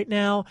there right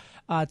now,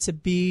 to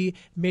be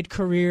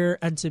mid-career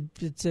and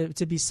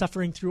to be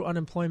suffering through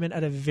unemployment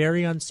at a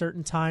very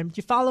uncertain time? Do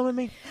you follow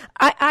me?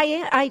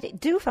 I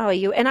do follow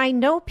you, and I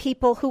know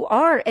people who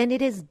are, and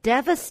it is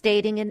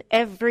devastating in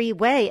every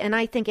way. And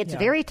I think it's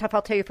very tough,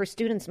 I'll tell you, for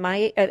students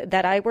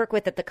that I work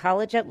with at the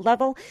college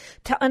level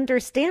to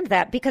understand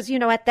that, because,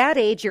 at that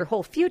age, your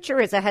whole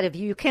future is ahead of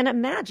you. You can't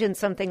imagine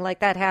something like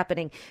that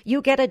happening.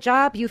 You get a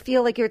job, you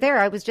feel like you're there.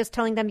 I was just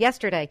telling them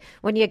yesterday,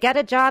 when you get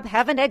a job,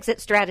 have an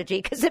exit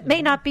strategy, because it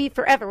may not be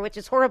forever, which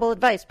is horrible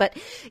advice. But,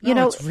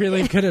 it's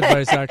really good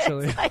advice,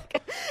 actually.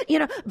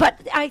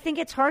 But I think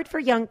it's hard for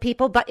young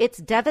people, but it's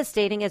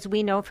devastating, as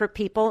we know, for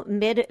people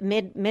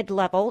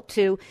mid-level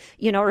to,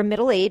 or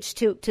middle age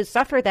to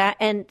suffer that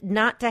and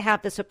not to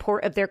have the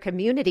support of their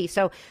community.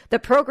 So the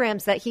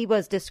programs that he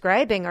was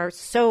describing are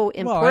so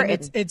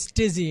important. Well, it's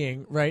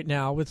dizzying right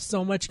now with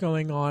so much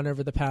going on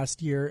over the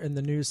past year in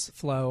the news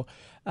flow.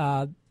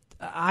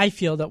 I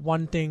feel that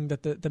one thing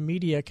that the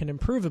media can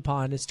improve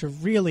upon is to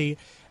really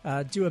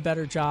do a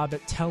better job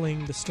at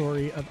telling the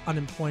story of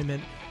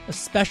unemployment,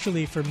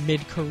 especially for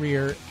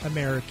mid-career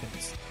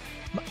Americans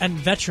and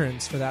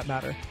veterans, for that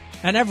matter,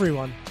 and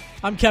everyone.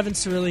 I'm Kevin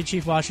Cirilli,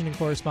 Chief Washington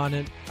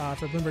Correspondent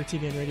for Bloomberg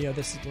TV and Radio.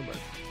 This is Bloomberg.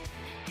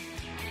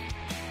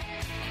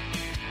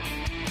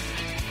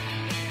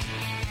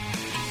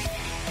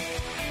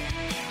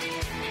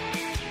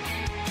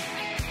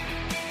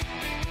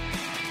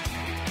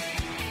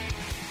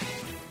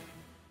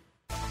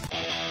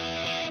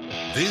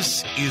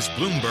 This is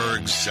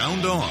Bloomberg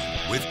Sound On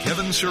with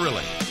Kevin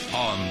Cirilli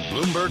on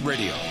Bloomberg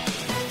Radio.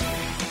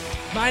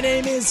 My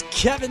name is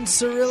Kevin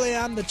Cirilli.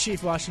 I'm the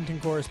Chief Washington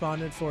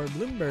Correspondent for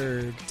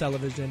Bloomberg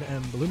Television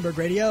and Bloomberg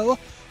Radio,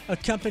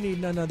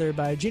 accompanied none other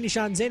by Jeannie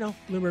Sheehan Zaino,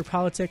 Bloomberg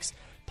Politics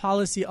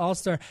Policy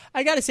All-Star.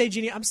 I got to say,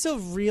 Jeannie, I'm still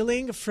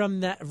reeling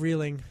from that,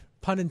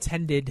 pun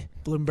intended,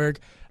 Bloomberg,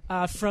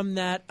 from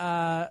that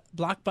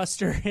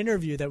blockbuster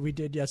interview that we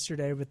did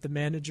yesterday with the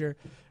manager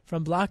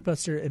from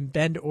Blockbuster in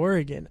Bend,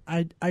 Oregon.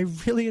 I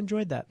really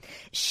enjoyed that.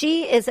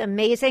 She is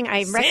amazing.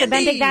 I'm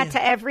recommending that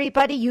to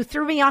everybody. You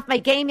threw me off my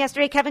game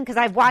yesterday, Kevin, because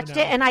I watched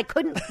it and I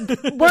couldn't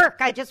work.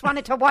 I just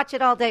wanted to watch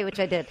it all day, which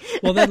I did.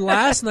 Well, then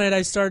last night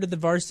I started the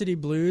Varsity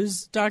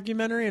Blues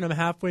documentary, and I'm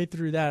halfway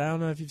through that. I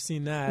don't know if you've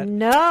seen that.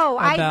 No,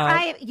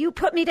 you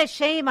put me to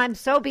shame. I'm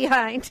so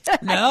behind.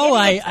 No,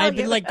 I've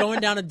been like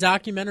going down a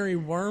documentary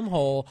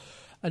wormhole,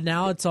 and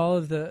now it's all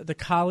of the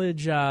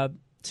college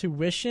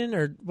tuition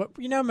or what,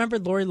 remember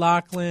Lori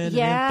Loughlin and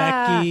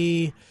Aunt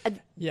Becky?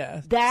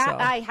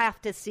 I have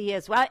to see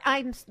as well.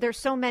 There's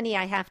so many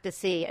I have to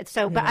see.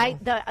 So,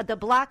 but the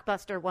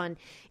Blockbuster one,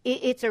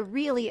 it's a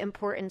really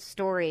important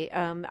story,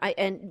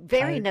 and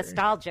very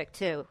nostalgic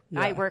too.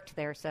 Yeah. I worked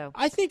there, so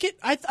I think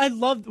I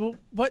love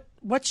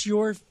what's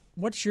your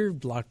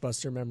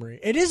Blockbuster memory?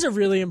 It is a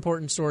really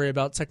important story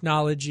about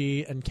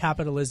technology and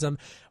capitalism,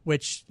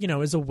 which,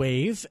 is a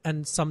wave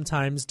and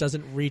sometimes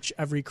doesn't reach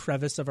every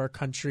crevice of our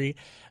country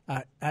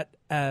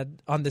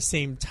on the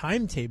same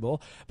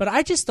timetable. But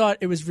I just thought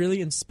it was really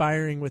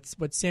inspiring with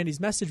what Sandy's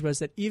message was,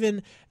 that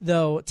even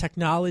though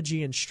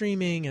technology and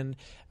streaming and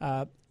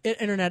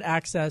internet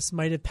access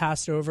might have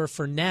passed over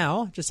for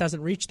now, just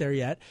hasn't reached there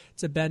yet,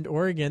 to Bend,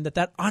 Oregon,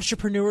 that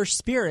entrepreneur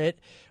spirit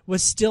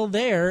was still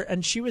there,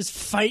 and she was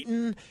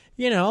fighting,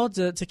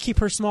 to keep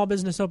her small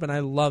business open. I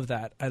love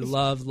that. I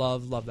love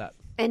that.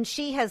 And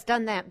she has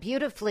done that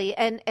beautifully,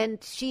 and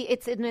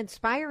it's an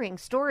inspiring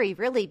story,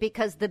 really,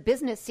 because the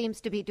business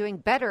seems to be doing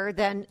better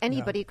than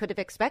anybody could have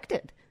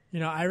expected.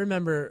 I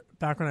remember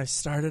back when I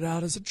started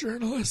out as a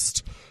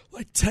journalist,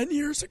 like 10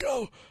 years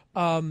ago,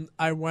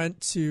 I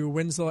went to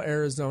Winslow,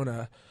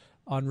 Arizona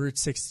on Route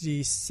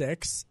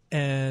 66,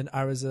 and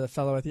I was a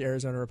fellow at the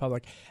Arizona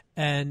Republic.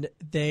 And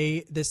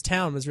this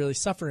town was really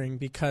suffering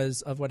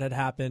because of what had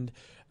happened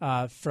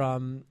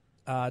from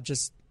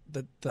just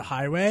the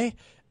highway,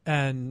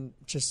 and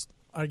just,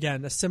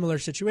 again, a similar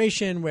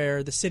situation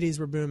where the cities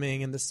were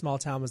booming and the small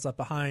town was left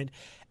behind.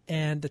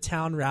 And the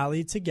town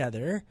rallied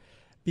together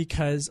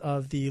because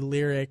of the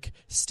lyric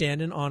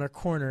 "Standing on a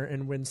Corner"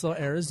 in Winslow,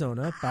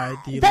 Arizona by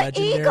the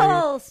legendary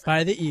Eagles.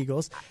 By the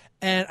Eagles.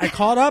 And I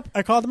called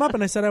them up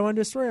and I said I wanted to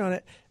do a story on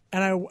it.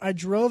 And I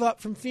drove up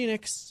from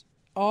Phoenix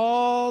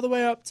all the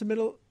way up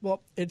to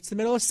it's the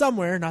middle of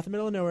somewhere, not the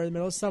middle of nowhere, the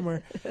middle of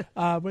somewhere,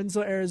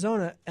 Winslow,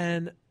 Arizona.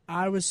 And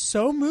I was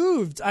so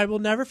moved. I will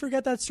never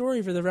forget that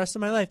story for the rest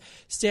of my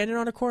life. Standing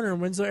on a corner in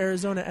Winslow,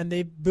 Arizona, and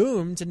they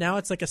boomed, and now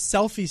it's like a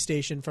selfie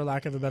station, for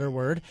lack of a better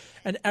word.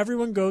 And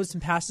everyone goes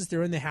and passes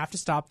through, and they have to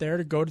stop there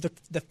to go to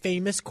the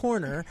famous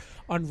corner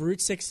on Route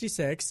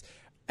 66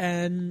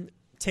 and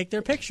take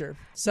their picture.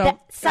 So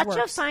such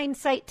a fine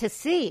sight to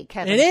see,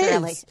 Kevin. It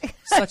Shirley. is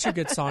such a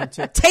good song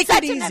too. Take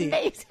it easy.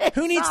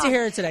 Who needs to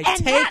hear it today?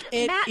 And Take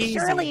it Matt easy.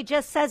 Shirley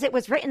just says it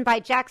was written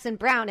by Jackson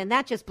Browne, and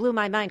that just blew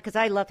my mind because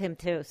I love him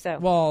too. So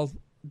well.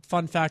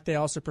 Fun fact, they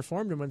also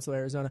performed in Winslow,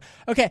 Arizona.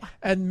 Okay,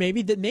 and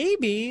maybe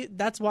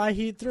that's why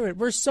he threw it.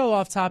 We're so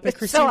off topic.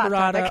 Christine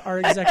Barada, our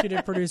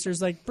executive producer,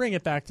 is like, bring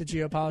it back to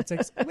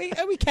geopolitics.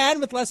 We can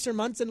with Lester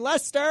Munson.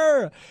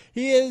 Lester!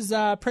 He is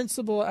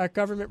principal at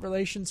government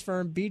relations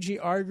firm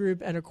BGR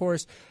Group, and, of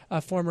course, a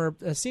former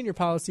senior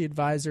policy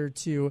advisor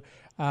to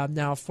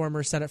now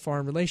former Senate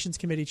Foreign Relations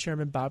Committee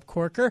Chairman Bob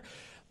Corker.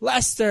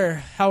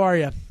 Lester, how are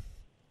you?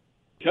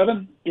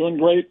 Kevin, doing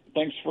great.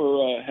 Thanks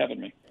for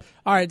having me.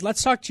 All right,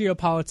 let's talk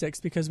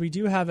geopolitics, because we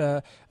do have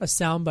a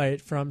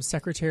soundbite from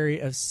Secretary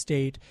of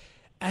State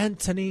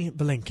Antony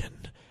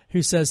Blinken,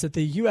 who says that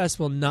the U.S.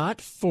 will not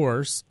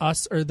force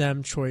us or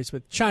them choice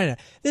with China.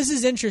 This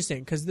is interesting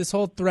because this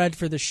whole thread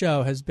for the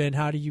show has been,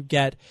 how do you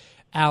get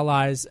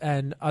allies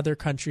and other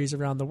countries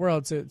around the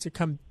world to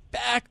come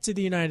back to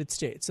the United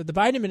States? So the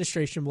Biden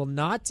administration will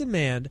not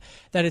demand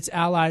that its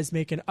allies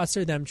make an us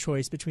or them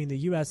choice between the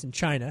U.S. and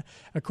China,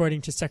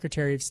 according to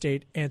Secretary of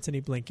State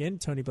Tony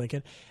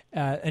Blinken.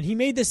 And he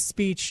made this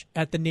speech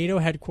at the NATO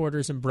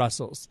headquarters in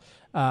Brussels.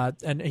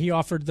 And he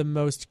offered the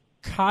most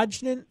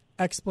cogent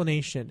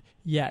explanation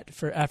yet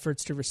for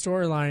efforts to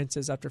restore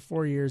alliances after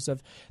 4 years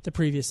of the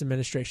previous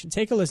administration.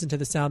 Take a listen to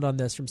the sound on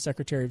this from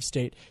Secretary of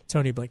State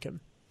Tony Blinken.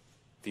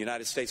 The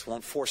United States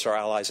won't force our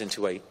allies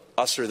into a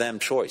us or them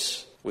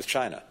choice with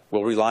China.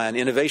 We'll rely on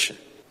innovation,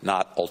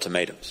 not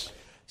ultimatums.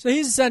 So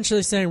he's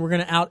essentially saying we're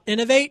going to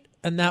out-innovate,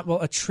 and that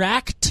will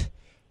attract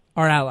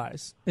our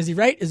allies. Is he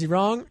right? Is he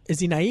wrong? Is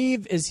he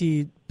naive? Is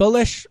he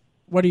bullish?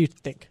 What do you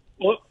think?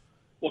 Well,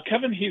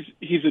 Kevin,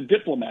 he's a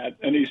diplomat,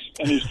 and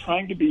he's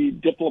trying to be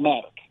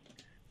diplomatic.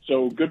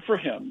 So good for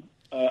him.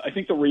 I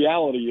think the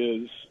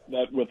reality is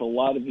that with a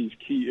lot of these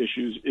key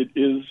issues, it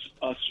is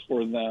us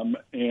or them,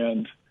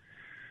 and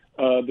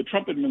the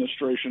Trump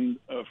administration,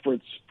 for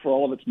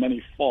all of its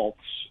many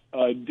faults,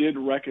 did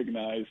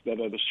recognize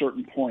that at a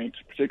certain point,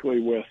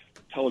 particularly with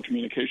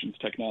telecommunications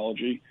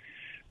technology,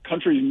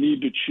 countries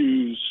need to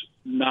choose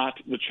not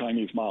the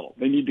Chinese model.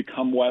 They need to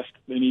come west.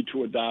 They need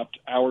to adopt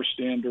our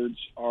standards,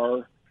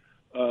 our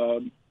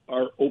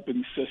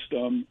open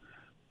system,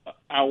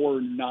 our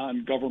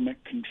non-government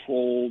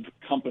controlled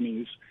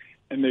companies.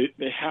 and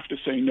they have to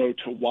say no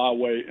to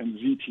Huawei and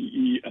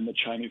ZTE and the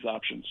Chinese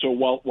option. So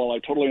while I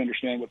totally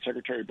understand what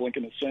Secretary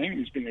Blinken is saying,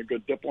 he's being a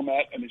good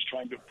diplomat and he's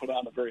trying to put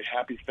on a very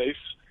happy face,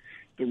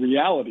 the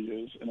reality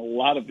is, in a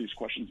lot of these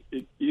questions,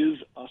 it is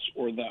us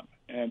or them.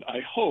 And I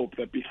hope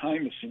that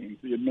behind the scenes,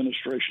 the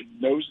administration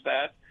knows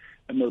that,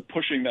 and they're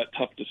pushing that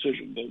tough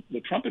decision.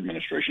 The Trump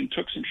administration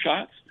took some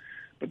shots,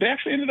 but they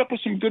actually ended up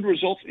with some good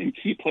results in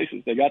key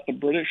places. They got the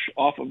British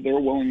off of their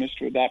willingness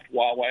to adopt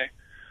Huawei,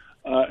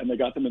 and they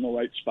got them in the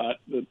right spot.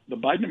 The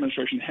Biden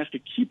administration has to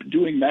keep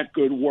doing that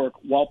good work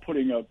while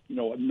putting a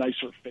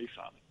nicer face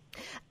on it.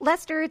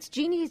 Lester, it's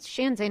Jeannie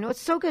Shanzano. It's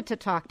so good to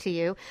talk to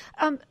you.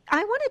 I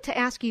wanted to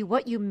ask you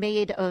what you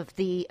made of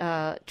the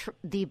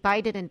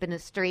Biden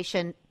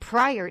administration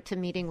prior to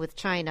meeting with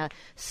China,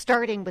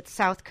 starting with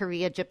South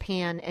Korea,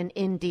 Japan, and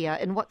India,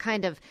 and what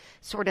kind of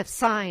sort of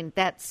sign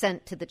that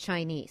sent to the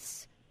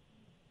Chinese.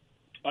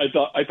 I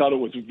thought it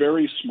was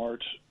very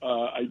smart.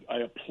 I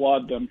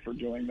applaud them for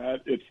doing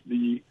that. It's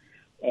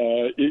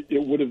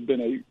it would have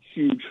been a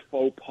huge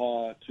faux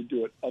pas to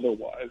do it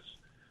otherwise.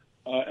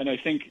 And I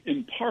think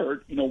in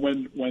part,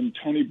 when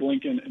Tony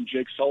Blinken and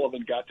Jake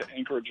Sullivan got to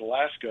Anchorage,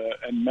 Alaska,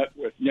 and met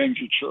with Yang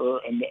Jiechi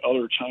and the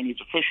other Chinese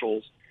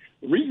officials,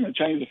 the reason the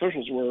Chinese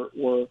officials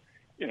were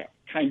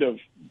kind of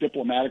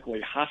diplomatically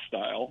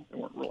hostile, they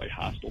weren't really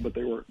hostile, but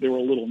they were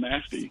a little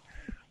nasty,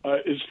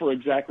 is for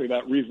exactly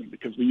that reason,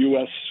 because the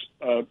U.S.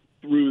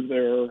 Through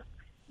the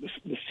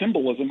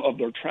symbolism of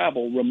their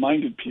travel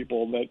reminded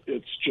people that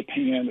it's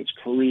Japan, it's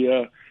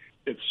Korea,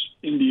 it's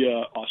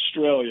India,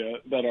 Australia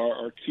that are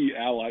our key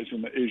allies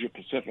in the Asia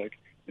Pacific,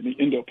 in the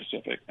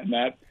Indo-Pacific, and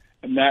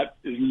that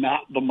is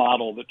not the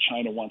model that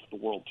China wants the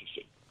world to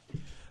see.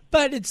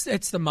 But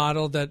it's the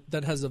model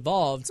that has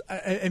evolved.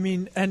 I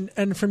mean,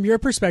 and from your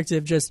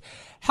perspective, just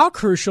how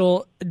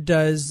crucial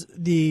does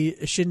the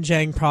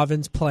Xinjiang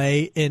province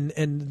play in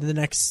the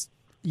next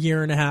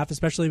year and a half,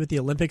 especially with the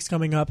Olympics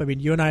coming up? I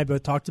mean, you and I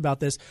both talked about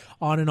this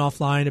on and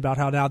offline about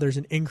how now there's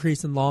an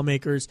increase in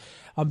lawmakers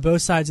on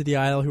both sides of the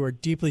aisle who are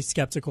deeply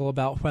skeptical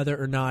about whether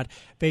or not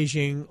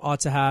Beijing ought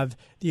to have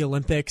the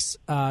Olympics,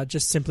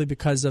 just simply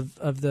because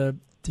of the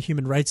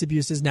human rights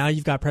abuses. Now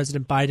you've got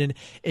President Biden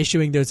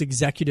issuing those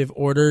executive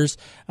orders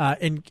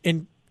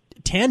in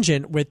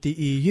tangent with the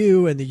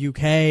EU and the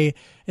UK.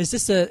 Is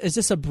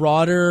this a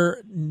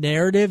broader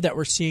narrative that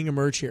we're seeing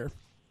emerge here?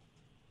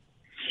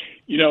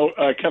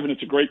 Kevin,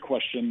 it's a great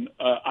question.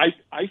 I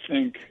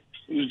think,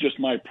 this is just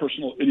my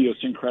personal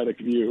idiosyncratic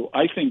view,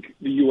 I think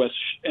the U.S.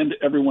 and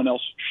everyone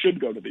else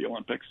should go to the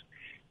Olympics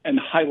and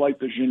highlight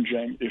the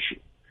Xinjiang issue.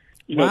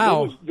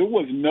 Wow. There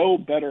was no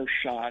better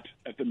shot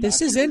at the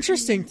This is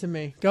interesting to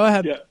me. Go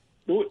ahead. Yeah.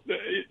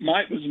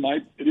 This is my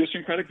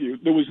idiosyncratic view.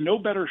 There was no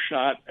better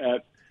shot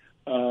at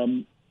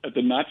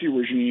the Nazi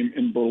regime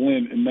in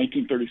Berlin in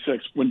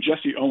 1936 when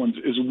Jesse Owens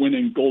is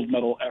winning gold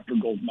medal after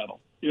gold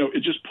medal.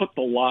 It just put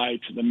the lie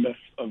to the myth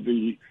of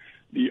the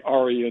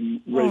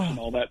Aryan race and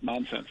all that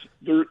nonsense.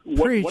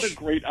 What a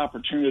great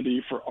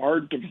opportunity for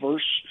our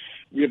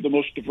we have the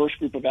most diverse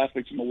group of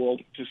athletes in the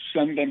world, to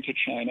send them to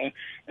China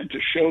and to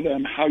show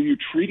them how you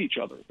treat each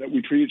other, that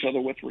we treat each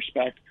other with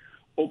respect,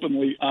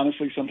 openly,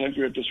 honestly. Sometimes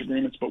we have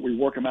disagreements, but we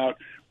work them out.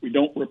 We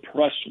don't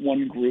repress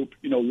one group.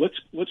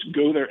 Let's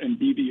go there and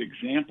be the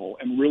example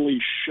and really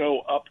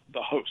show up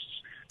the hosts.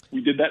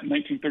 We did that in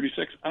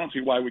 1936. I don't see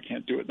why we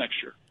can't do it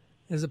next year.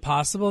 Is it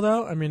possible,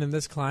 though? I mean, in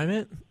this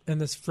climate, in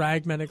this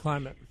fragmented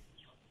climate?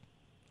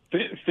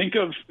 Think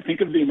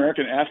of the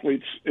American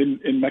athletes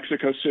in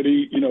Mexico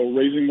City,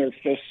 raising their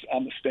fists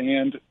on the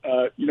stand.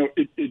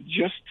 It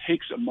just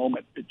takes a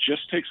moment. It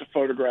just takes a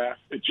photograph.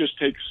 It just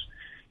takes,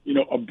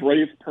 a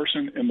brave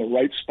person in the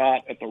right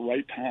spot at the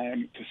right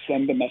time to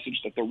send the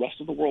message that the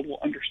rest of the world will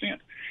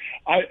understand.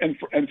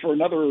 For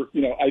another,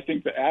 I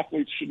think the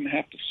athletes shouldn't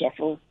have to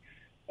suffer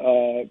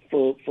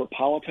for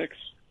politics.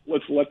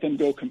 Let's let them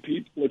go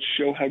compete. Let's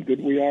show how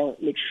good we are.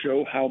 Let's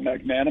show how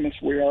magnanimous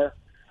we are.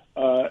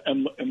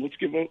 And let's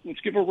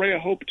give a ray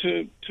of hope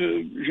to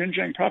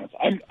Xinjiang province.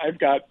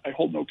 I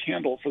hold no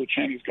candle for the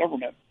Chinese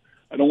government.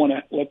 I don't want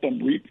to let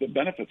them reap the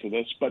benefits of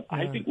this, but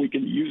I think we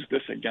can use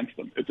this against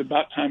them. It's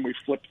about time we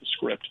flip the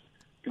script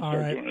and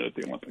start doing it at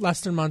the Olympics.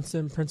 Lester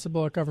Munson,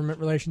 principal at government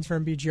relations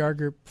firm BGR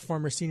Group,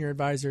 former senior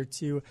advisor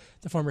to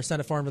the former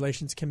Senate Foreign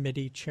Relations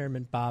Committee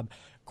Chairman Bob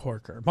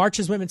Corker. March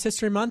is Women's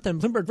History Month,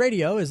 and Bloomberg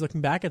Radio is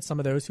looking back at some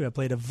of those who have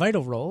played a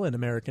vital role in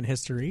American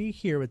history.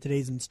 Here with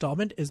today's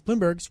installment is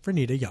Bloomberg's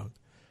Vernita Young.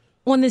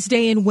 On this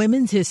day in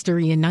women's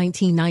history in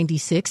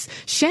 1996,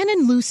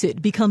 Shannon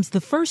Lucid becomes the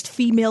first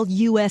female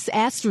U.S.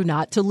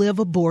 astronaut to live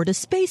aboard a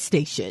space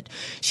station.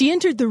 She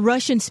entered the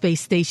Russian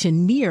space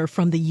station Mir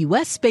from the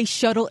U.S. space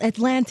shuttle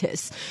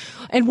Atlantis.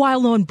 And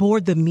while on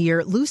board the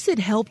Mir, Lucid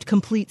helped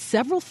complete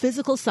several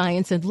physical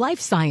science and life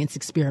science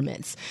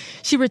experiments.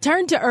 She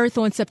returned to Earth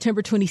on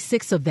September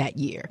 26 of that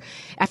year.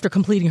 After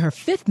completing her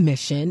fifth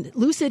mission,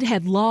 Lucid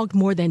had logged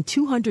more than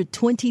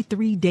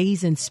 223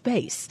 days in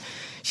space.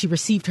 She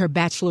received her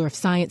Bachelor of of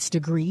Science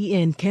degree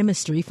in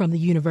chemistry from the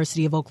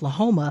University of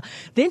Oklahoma.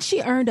 Then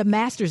she earned a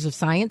Master's of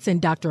Science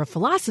and Doctor of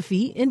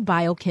Philosophy in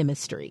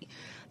biochemistry.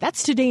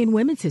 That's Today in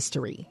Women's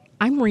History.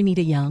 I'm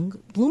Renita Young,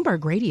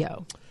 Bloomberg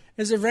Radio.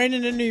 Is it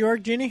raining in New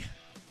York, Jeannie?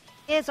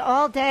 Is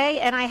all day,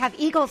 and I have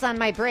Eagles on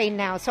my brain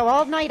now, so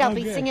all night I'll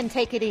be good. singing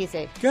Take It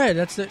Easy. Good.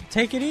 That's it.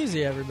 Take it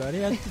easy, everybody.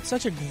 It's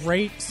such a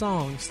great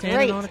song.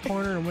 Standing on a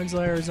corner in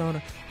Winslow,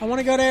 Arizona. I want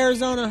to go to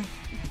Arizona.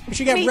 We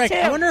should get Me Rick. too.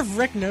 I wonder if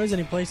Rick knows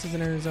any places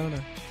in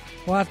Arizona.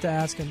 We'll have to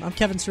ask him. I'm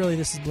Kevin Cirilli.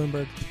 This is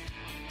Bloomberg.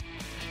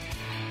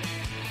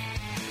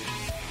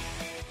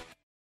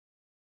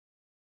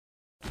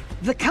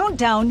 The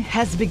countdown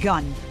has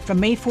begun. From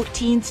May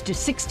 14th to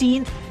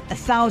 16th,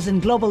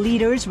 1,000 global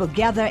leaders will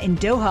gather in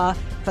Doha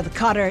for the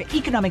Qatar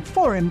Economic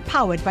Forum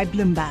powered by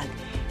Bloomberg.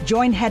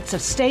 Join heads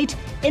of state,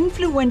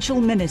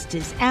 influential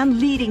ministers, and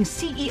leading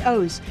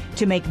CEOs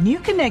to make new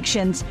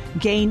connections,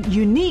 gain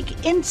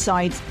unique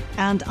insights,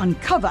 and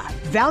uncover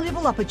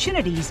valuable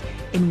opportunities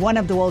in one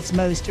of the world's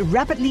most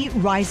rapidly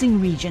rising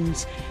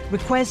regions.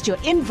 Request your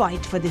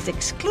invite for this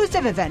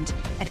exclusive event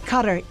at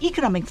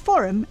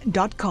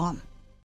QatarEconomicForum.com.